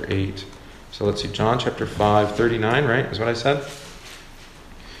chapter 8. So let's see, John chapter 5, 39, right, is what I said?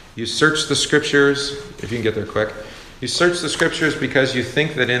 You search the scriptures, if you can get there quick. You search the scriptures because you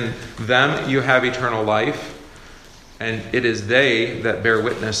think that in them you have eternal life, and it is they that bear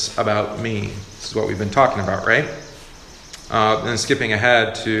witness about me. This is what we've been talking about, right? Then skipping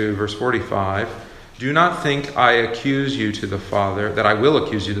ahead to verse 45. Do not think I accuse you to the Father, that I will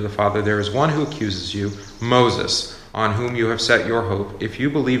accuse you to the Father. There is one who accuses you, Moses, on whom you have set your hope. If you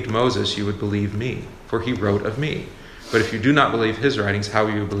believed Moses, you would believe me, for he wrote of me. But if you do not believe his writings, how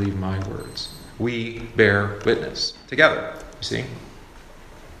will you believe my words? We bear witness together, you see?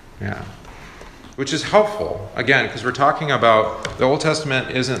 Yeah. Which is helpful, again, because we're talking about the Old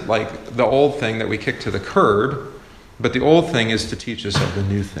Testament isn't like the old thing that we kick to the curb, but the old thing is to teach us of the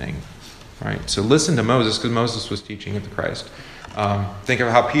new thing, right? So listen to Moses, because Moses was teaching of the Christ. Think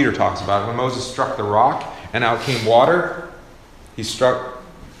of how Peter talks about it. When Moses struck the rock and out came water, the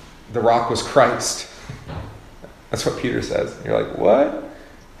rock was Christ. That's what Peter says. You're like, what?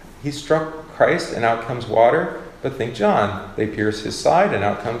 He struck Christ and out comes water? But think John. They pierce his side and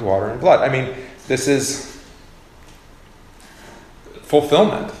out comes water and blood. I mean, this is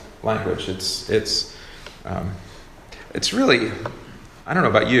fulfillment language. It's really, I don't know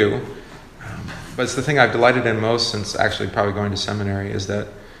about you, but it's the thing I've delighted in most since actually probably going to seminary is that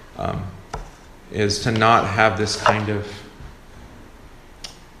is to not have this kind of,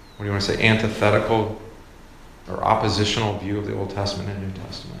 what do you want to say, antithetical or oppositional view of the Old Testament and New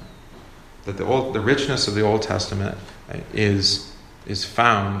Testament. That the richness of the Old Testament is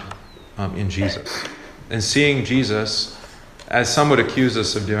found in Jesus. And seeing Jesus, as some would accuse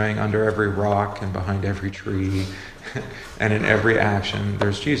us of doing, under every rock and behind every tree and in every action,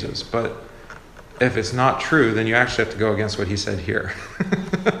 there's Jesus. But if it's not true, then you actually have to go against what he said here.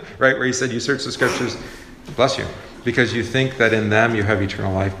 Right? Where he said, you search the scriptures, bless you, because you think that in them you have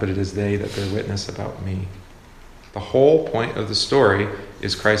eternal life, but it is they that bear witness about me. The whole point of the story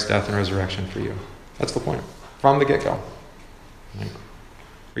is Christ's death and resurrection for you. That's the point. From the get-go. Like,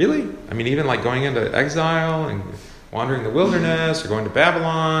 really? I mean, even like going into exile and wandering the wilderness or going to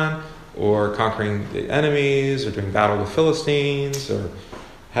Babylon or conquering the enemies or doing battle with Philistines or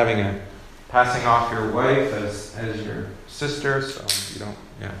passing off your wife as your sister, so you don't,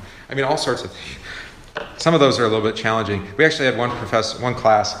 yeah. I mean, all sorts of things. Some of those are a little bit challenging. We actually had one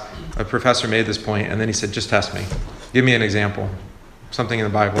class, a professor made this point, and then he said, just test me. Give me an example. Something in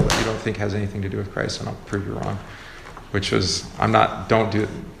the Bible that you don't think has anything to do with Christ, and I'll prove you wrong. Which was, I'm not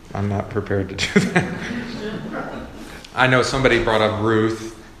prepared to do that. I know somebody brought up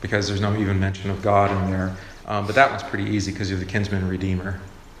Ruth, because there's no even mention of God in there. But that one's pretty easy, because you're the kinsman redeemer.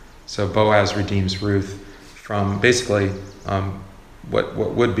 So Boaz redeems Ruth from basically what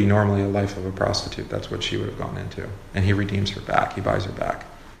would be normally a life of a prostitute. That's what she would have gone into. And he redeems her back. He buys her back.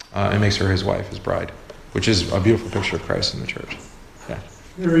 And makes her his wife, his bride. Which is a beautiful picture of Christ in the church. Yeah.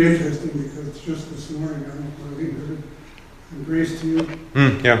 Very interesting, because just this morning, I don't know if you heard it, and grace to you.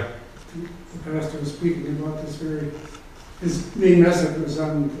 Yeah. The pastor was speaking about this his main message was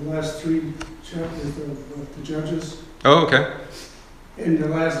on the last 3 chapters of the Judges. Oh, okay. In the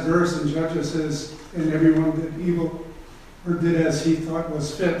last verse in Judges says, and everyone did evil or did as he thought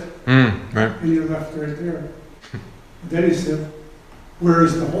was fit. Right. And you're left right there. But then he said, where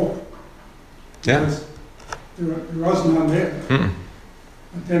is the hope? Yeah. Because there was none there. Mm-mm.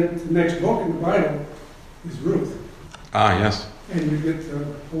 But then the next book in the Bible is Ruth. Ah, yes. And you get the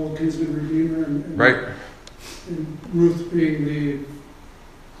whole kinsman redeemer and Right. And Ruth being the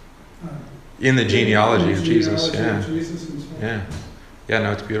In the genealogy of Jesus. genealogy Yeah. of Jesus and stuff. Yeah. Yeah,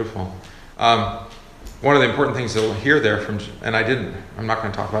 no, it's beautiful. One of the important things that we'll hear there I'm not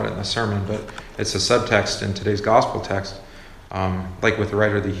going to talk about it in the sermon, but it's a subtext in today's gospel text, like with the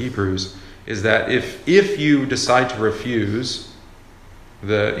writer of the Hebrews, is that if you decide to refuse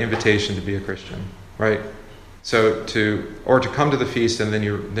the invitation to be a Christian, right? So to come to the feast and then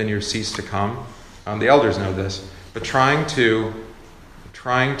you cease to come. The elders know this, but trying to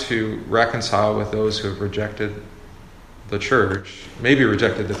reconcile with those who have rejected the church, maybe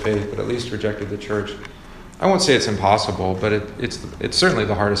rejected the faith, but at least rejected the church. I won't say it's impossible, but it's certainly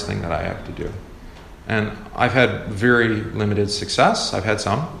the hardest thing that I have to do. And I've had very limited success. I've had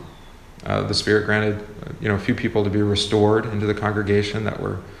some. The Spirit granted, a few people to be restored into the congregation that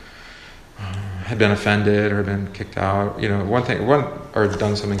were had been offended or been kicked out, or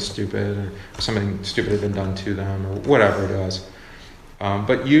done something stupid, or something stupid had been done to them, or whatever it was.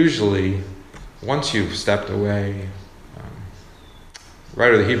 But usually, once you've stepped away,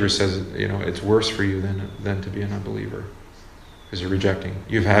 writer of the Hebrews says, it's worse for you than to be an unbeliever, because you're rejecting.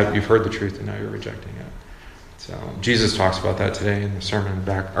 You've heard the truth, and now you're rejecting it. So Jesus talks about that today in the sermon in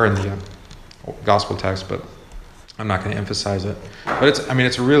the gospel text, but I'm not going to emphasize it. But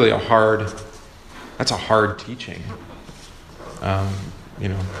it's really that's a hard teaching.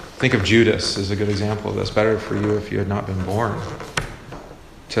 Think of Judas as a good example of this. Better for you if you had not been born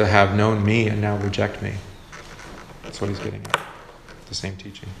to have known me and now reject me. That's what he's getting at. The same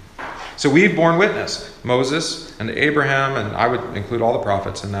teaching. So we've borne witness. Moses and Abraham, and I would include all the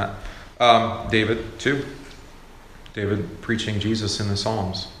prophets in that. David too. David preaching Jesus in the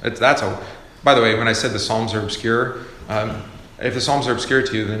Psalms. By the way, when I said the Psalms are obscure, if the Psalms are obscure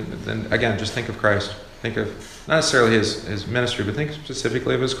to you, then again, just think of Christ. Think of not necessarily his ministry, but think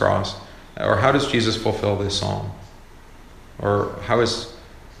specifically of his cross. Or how does Jesus fulfill this psalm? Or how is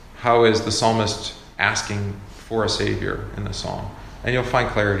the psalmist asking for a Savior in the psalm? And you'll find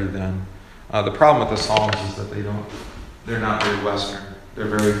clarity then. The problem with the Psalms is that they're not very Western. They're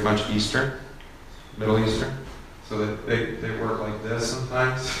very much Eastern, Middle Eastern. So that they work like this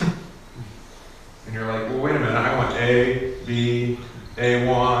sometimes. And you're like, well, wait a minute, I want A, B,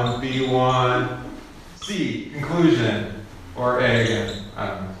 A1, B1, C, conclusion, or A again. I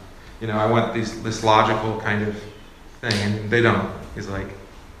don't know. I want this logical kind of thing, and they don't. He's like,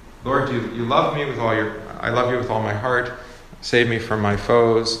 Lord, you love me I love you with all my heart. Save me from my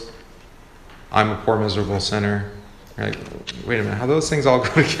foes. I'm a poor, miserable sinner. Right? Wait a minute, how do those things all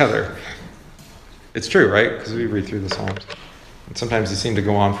go together? It's true, right? Because we read through the Psalms. And sometimes they seem to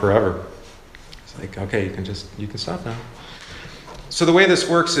go on forever. It's like, okay, you can stop now. So the way this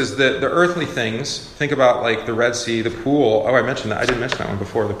works is that the earthly things, think about like the Red Sea, the pool. Oh, I mentioned that. I didn't mention that one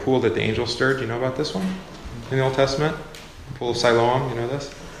before. The pool that the angel stirred. Do you know about this one in the Old Testament? The pool of Siloam, you know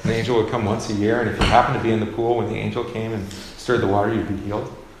this? And the angel would come once a year, and if you happened to be in the pool when the angel came and stirred the water, you'd be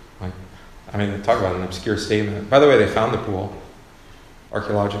healed. They talk about an obscure statement. By the way, they found the pool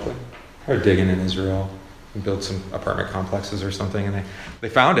archaeologically. They were digging in Israel and built some apartment complexes or something, and they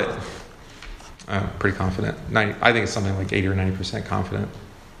found it. I'm pretty confident. I think it's something like 80 or 90% confident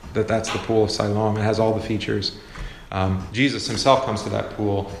that that's the pool of Siloam. It has all the features. Jesus himself comes to that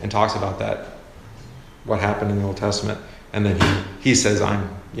pool and talks about that, what happened in the Old Testament, and then he says,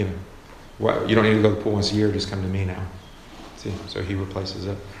 you don't need to go to the pool once a year, just come to me now. See, so he replaces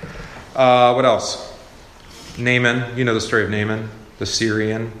it. What else? Naaman, you know the story of Naaman, the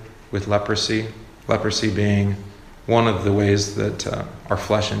Syrian with leprosy. Leprosy being one of the ways that our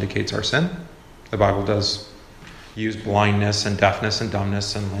flesh indicates our sin. The Bible does use blindness and deafness and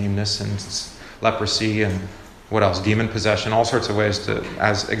dumbness and lameness and leprosy and what else? Demon possession, all sorts of ways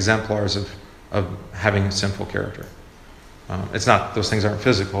as exemplars of having a sinful character. It's not, those things aren't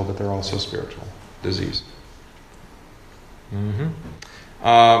physical, but they're also spiritual disease.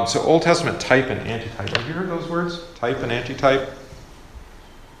 So Old Testament type and antitype. Have you heard those words? Type and antitype?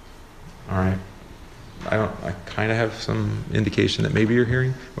 All right. I kind of have some indication that maybe you're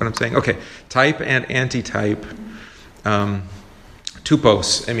hearing what I'm saying. Okay. Type and antitype.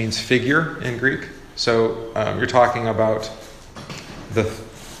 Tupos, it means figure in Greek. So you're talking about the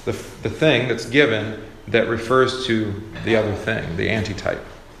thing that's given that refers to the other thing, the antitype,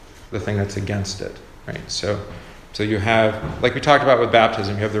 the thing that's against it, right? So you have, like we talked about with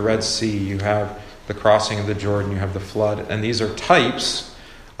baptism, you have the Red Sea, you have the crossing of the Jordan, you have the flood, and these are types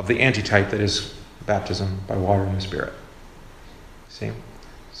of the antitype that is baptism by water and the Spirit. See?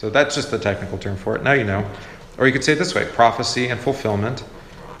 So that's just the technical term for it. Now you know. Or you could say it this way, prophecy and fulfillment.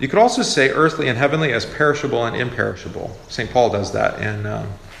 You could also say earthly and heavenly as perishable and imperishable. St. Paul does that in, I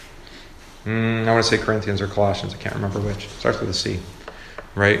want to say Corinthians or Colossians, I can't remember which. It starts with a C,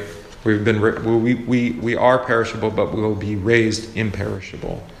 right? We are perishable, but we will be raised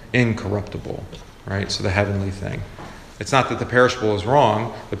imperishable, incorruptible, right? So the heavenly thing. It's not that the perishable is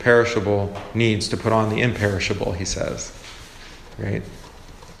wrong. The perishable needs to put on the imperishable, he says, right?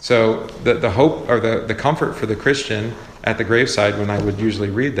 So the hope or the comfort for the Christian at the graveside, when I would usually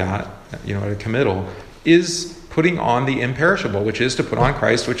read that, at a committal, is putting on the imperishable, which is to put on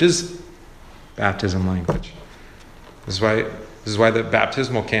Christ, which is baptism language. This is why the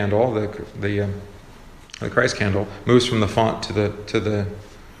baptismal candle, the Christ candle, moves from the font to the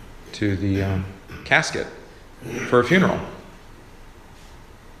casket for a funeral,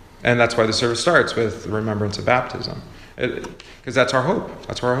 and that's why the service starts with the remembrance of baptism, because that's our hope.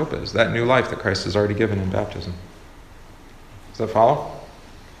 That's where our hope is. That new life that Christ has already given in baptism. Does that follow?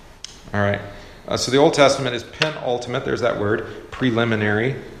 All right. So the Old Testament is penultimate, there's that word,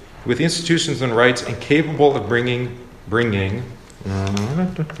 preliminary, with institutions and rites and capable of bringing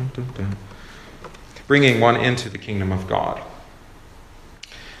one into the kingdom of God.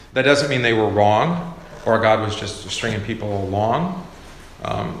 That doesn't mean they were wrong, or God was just stringing people along.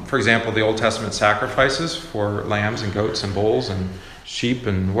 For example, the Old Testament sacrifices for lambs and goats and bulls and sheep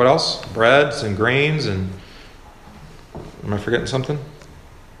and what else? Breads and grains and... Am I forgetting something?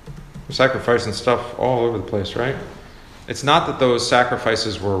 We're sacrificing stuff all over the place, right? It's not that those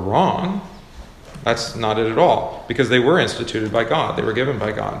sacrifices were wrong. That's not it at all. Because they were instituted by God. They were given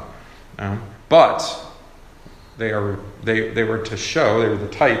by God. But they were to show, they were the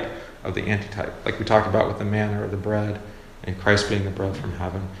type of the antitype. Like we talked about with the manna or the bread, and Christ being the bread from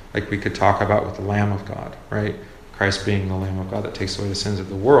heaven. Like we could talk about with the Lamb of God, right? Christ being the Lamb of God that takes away the sins of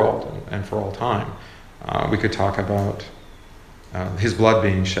the world and for all time. We could talk about his blood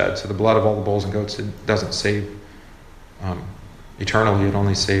being shed. So the blood of all the bulls and goats, it doesn't save eternally. It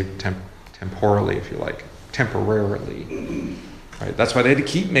only saved temporally, if you like. Temporarily. Right? That's why they had to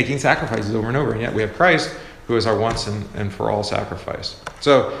keep making sacrifices over and over. And yet we have Christ, who is our once and for all sacrifice.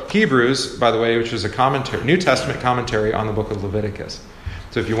 So Hebrews, by the way, which is a New Testament commentary on the book of Leviticus.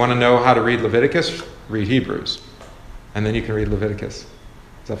 So if you want to know how to read Leviticus, read Hebrews. And then you can read Leviticus.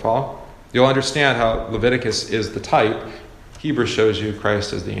 Does that follow? You'll understand how Leviticus is the type. Hebrews shows you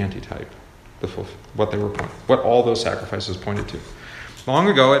Christ as the antitype. What all those sacrifices pointed to. Long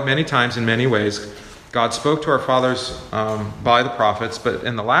ago, at many times, in many ways, God spoke to our fathers by the prophets, but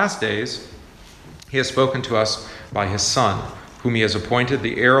in the last days, he has spoken to us by his Son, whom he has appointed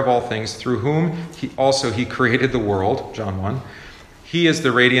the heir of all things, through whom he created the world, John 1. He is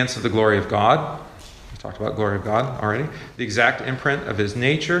the radiance of the glory of God. We talked about glory of God already. The exact imprint of his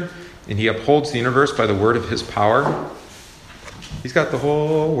nature, and he upholds the universe by the word of his power. He's got the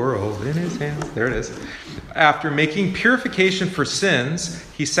whole world in his hands. There it is. After making purification for sins,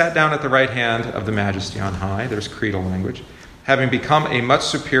 he sat down at the right hand of the Majesty on high. There's creedal language. Having become a much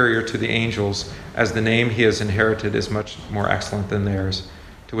superior to the angels, as the name he has inherited is much more excellent than theirs,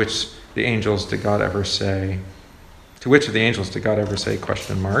 to which of the angels did God ever say, ?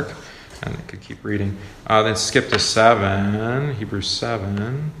 And I could keep reading. Then skip to 7, Hebrews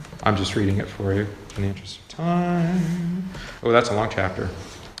 7. I'm just reading it for you in the interest of time. Oh, that's a long chapter.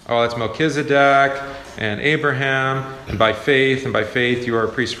 Oh, that's Melchizedek and Abraham, and by faith you are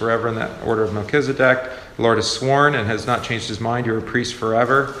a priest forever in that order of Melchizedek. The Lord has sworn and has not changed his mind. You are a priest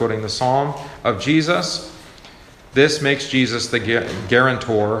forever, quoting the Psalm of Jesus. This makes Jesus the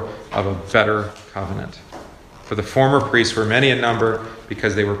guarantor of a better covenant. For the former priests were many in number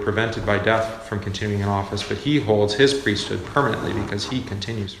because they were prevented by death from continuing in office, but he holds his priesthood permanently because he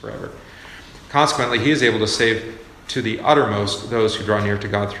continues forever. Consequently, he is able to save to the uttermost those who draw near to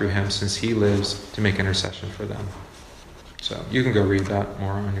God through him, since he lives to make intercession for them. So you can go read that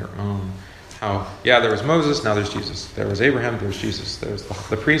more on your own. There was Moses, now there's Jesus. There was Abraham, there's Jesus. There's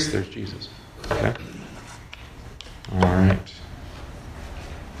the priest, there's Jesus. Okay? All right.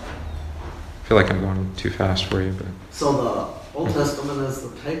 I feel like I'm going too fast for you, but... So the Old Testament is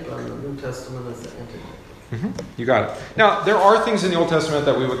the type and the New Testament is the antitype. Mm-hmm. You got it. Now, there are things in the Old Testament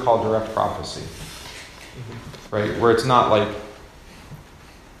that we would call direct prophecy. Right? Where it's not like,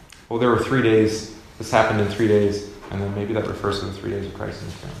 there were 3 days, this happened in 3 days, and then maybe that refers to the 3 days of Christ in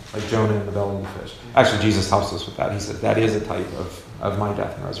the tomb. Like Jonah in the belly of the fish. Actually, Jesus helps us with that. He said, that is a type of my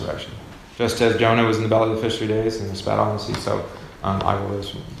death and resurrection. Just as Jonah was in the belly of the fish 3 days and was spat on the sea, so I will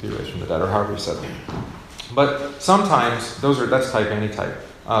be raised from the dead, or however he said that. But sometimes, that's type, antitype.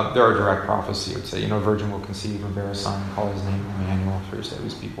 There are direct prophecy. It would say, a virgin will conceive and bear a son and call his name Emmanuel, for he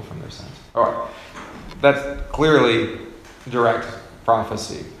saves people from their sins. All right. That's clearly direct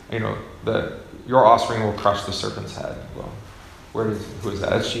prophecy. Your offspring will crush the serpent's head. Well, who is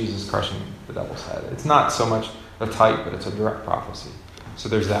that? It's Jesus crushing the devil's head. It's not so much a type, but it's a direct prophecy. So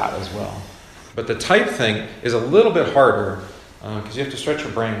there's that as well. But the type thing is a little bit harder because you have to stretch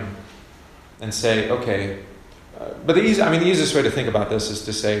your brain and say, okay. But the easiest way to think about this is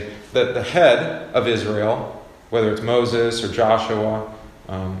to say that the head of Israel, whether it's Moses or Joshua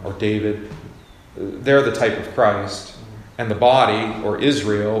or David, they're the type of Christ, and the body, or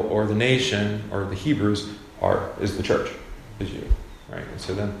Israel, or the nation, or the Hebrews, is the church, is you, right? And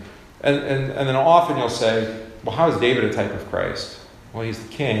so then, and then often you'll say, well, how is David a type of Christ? Well, he's the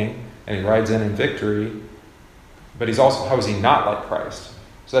king, and he rides in victory, but how is he not like Christ?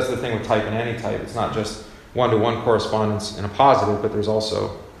 So that's the thing with type and antitype. It's not just one-to-one correspondence in a positive, but there's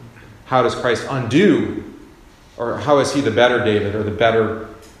also, how does Christ undo, or how is he the better David, or the better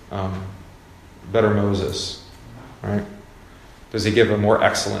Moses, right? Does he give a more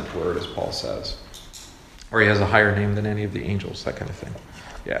excellent word, as Paul says? Or he has a higher name than any of the angels, that kind of thing.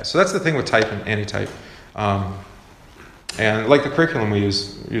 Yeah, so that's the thing with type and antitype. And like the curriculum we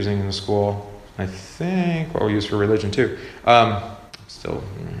using in the school, I think what we use for religion too. Still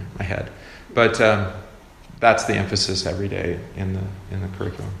in my head. But that's the emphasis every day in the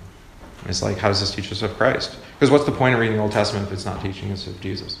curriculum. It's like, how does this teach us of Christ? Because what's the point of reading the Old Testament if it's not teaching us of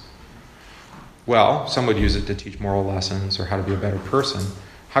Jesus? Well, some would use it to teach moral lessons or how to be a better person.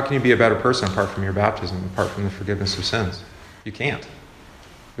 How can you be a better person apart from your baptism, apart from the forgiveness of sins? You can't.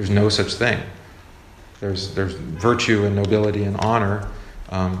 There's no such thing. There's virtue and nobility and honor,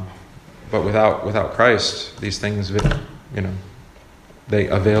 but without Christ, these things, they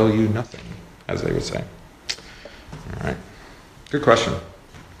avail you nothing, as they would say. All right. Good question. All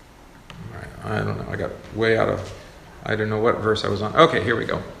right. I don't know. I got way out of... I don't know what verse I was on. Okay, here we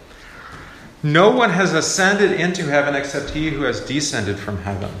go. No one has ascended into heaven except he who has descended from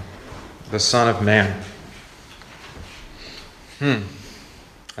heaven, the Son of Man. And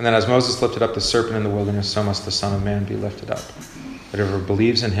then as Moses lifted up the serpent in the wilderness, so must the Son of Man be lifted up. Whoever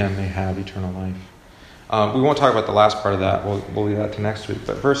believes in him may have eternal life. We won't talk about the last part of that. We'll leave that to next week.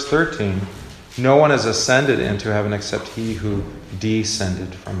 But verse 13, no one has ascended into heaven except he who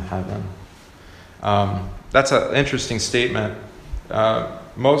descended from heaven. That's an interesting statement.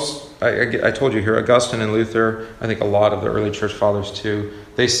 I told you here, Augustine and Luther, I think a lot of the early church fathers too,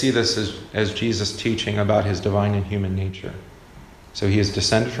 they see this as Jesus teaching about his divine and human nature. So he is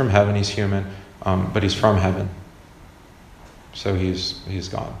descended from heaven, he's human, but he's from heaven. So he's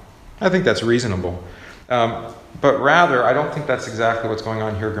God. I think that's reasonable. But rather, I don't think that's exactly what's going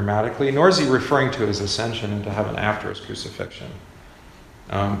on here grammatically, nor is he referring to his ascension into heaven after his crucifixion.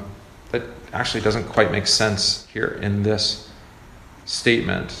 That actually doesn't quite make sense here in this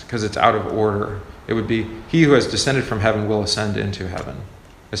statement, because it's out of order. It would be, he who has descended from heaven will ascend into heaven,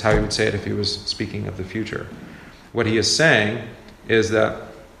 is how he would say it if he was speaking of the future. What he is saying is that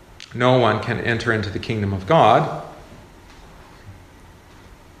no one can enter into the kingdom of God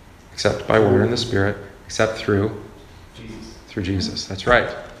except by word and the Spirit, except through Jesus. That's right,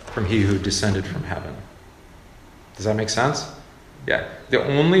 from he who descended from heaven. Does that make sense? Yeah. The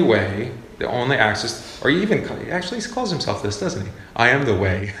only way, the only access, or even, actually he calls himself this, doesn't he? I am the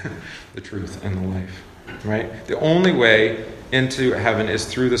way, the truth, and the life. Right? The only way into heaven is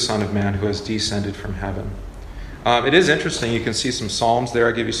through the Son of Man who has descended from heaven. It is interesting. You can see some Psalms there.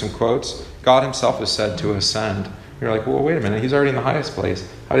 I give you some quotes. God himself is said to ascend. You're like, well, wait a minute. He's already in the highest place.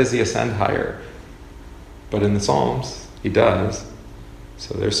 How does he ascend higher? But in the Psalms, he does.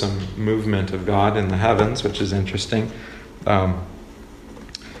 So there's some movement of God in the heavens, which is interesting. The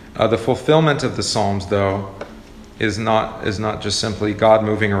fulfillment of the Psalms, though, is not just simply God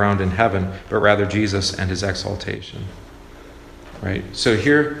moving around in heaven, but rather Jesus and his exaltation. Right? So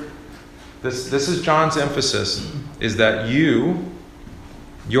here, this is John's emphasis, is that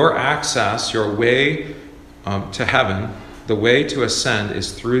your access, your way to heaven, the way to ascend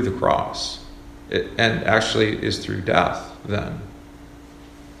is through the cross. And actually is through death then.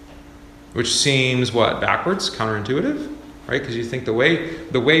 Which seems, backwards, counterintuitive? Right? Because you think the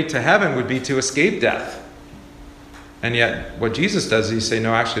way to heaven would be to escape death. And yet, what Jesus does is he say,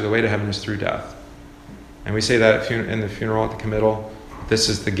 no, actually, the way to heaven is through death. And we say that in the funeral at the committal, this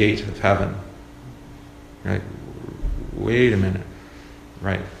is the gate of heaven. Right? Wait a minute.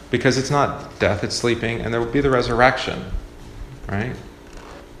 Right? Because it's not death, it's sleeping, and there will be the resurrection. Right?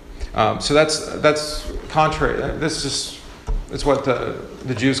 So that's contrary. It's what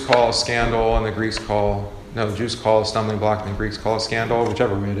the Jews call a scandal, and the Greeks call... No, the Jews call a stumbling block, and the Greeks call a scandal,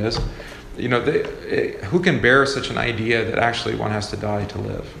 whichever way it is. Who can bear such an idea that actually one has to die to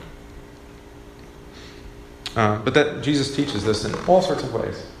live? But that Jesus teaches this in all sorts of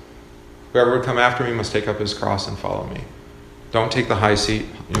ways. Whoever would come after me must take up his cross and follow me. Don't take the high seat.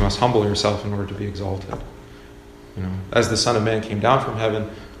 You must humble yourself in order to be exalted. As the Son of Man came down from heaven,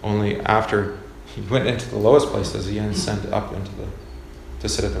 only after he went into the lowest place does he ascend up to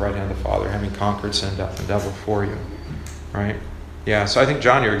sit at the right hand of the Father, having conquered sin, death, and devil for you. Right? Yeah, so I think,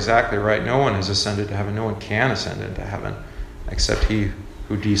 John, you're exactly right. No one has ascended to heaven. No one can ascend into heaven except he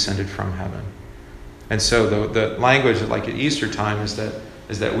who descended from heaven. And so the language, like at Easter time, is that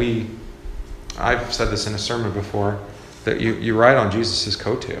I've said this in a sermon before, that you ride on Jesus'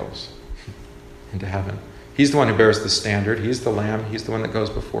 coattails into heaven. He's the one who bears the standard. He's the Lamb. He's the one that goes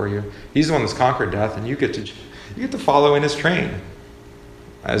before you. He's the one that's conquered death, and you get to follow in his train,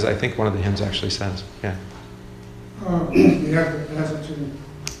 as I think one of the hymns actually says. Yeah. We have the passage in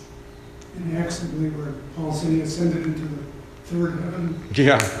Acts, I believe, where Paul said he ascended into the third heaven.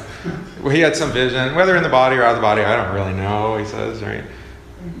 Yeah. Well, he had some vision, whether in the body or out of the body, I don't really know, he says, right?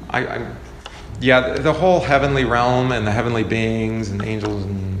 Yeah, the whole heavenly realm and the heavenly beings and angels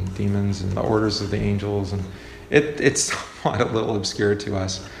and demons and the orders of the angels, and it's somewhat a little obscure to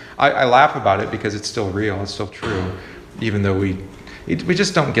us. I laugh about it because it's still real, it's still true, even though we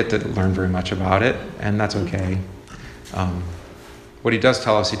just don't get to learn very much about it, and that's okay. What he does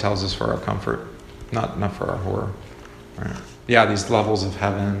tell us, he tells us for our comfort, not for our horror. Right? Yeah, these levels of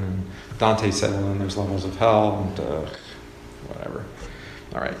heaven, and Dante said, well, then there's levels of hell, and whatever.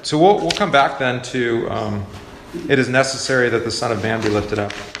 All right, so we'll come back then to it is necessary that the Son of Man be lifted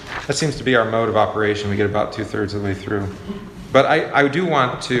up. That seems to be our mode of operation. We get about 2/3 of the way through. But I do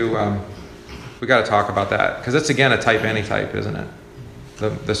want to, we got to talk about that, because it's again a type antitype, isn't it?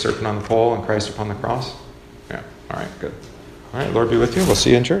 The serpent on the pole and Christ upon the cross. Yeah, all right, good. All right, Lord be with you. We'll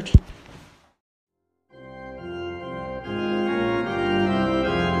see you in church.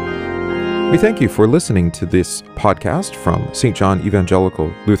 We thank you for listening to this podcast from St. John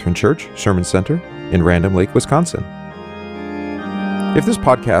Evangelical Lutheran Church Sherman Center in Random Lake, Wisconsin. If this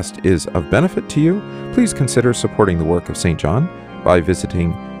podcast is of benefit to you, please consider supporting the work of St. John by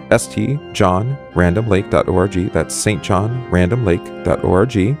visiting stjohnrandomlake.org. That's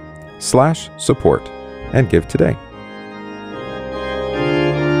stjohnrandomlake.org/support, and give today.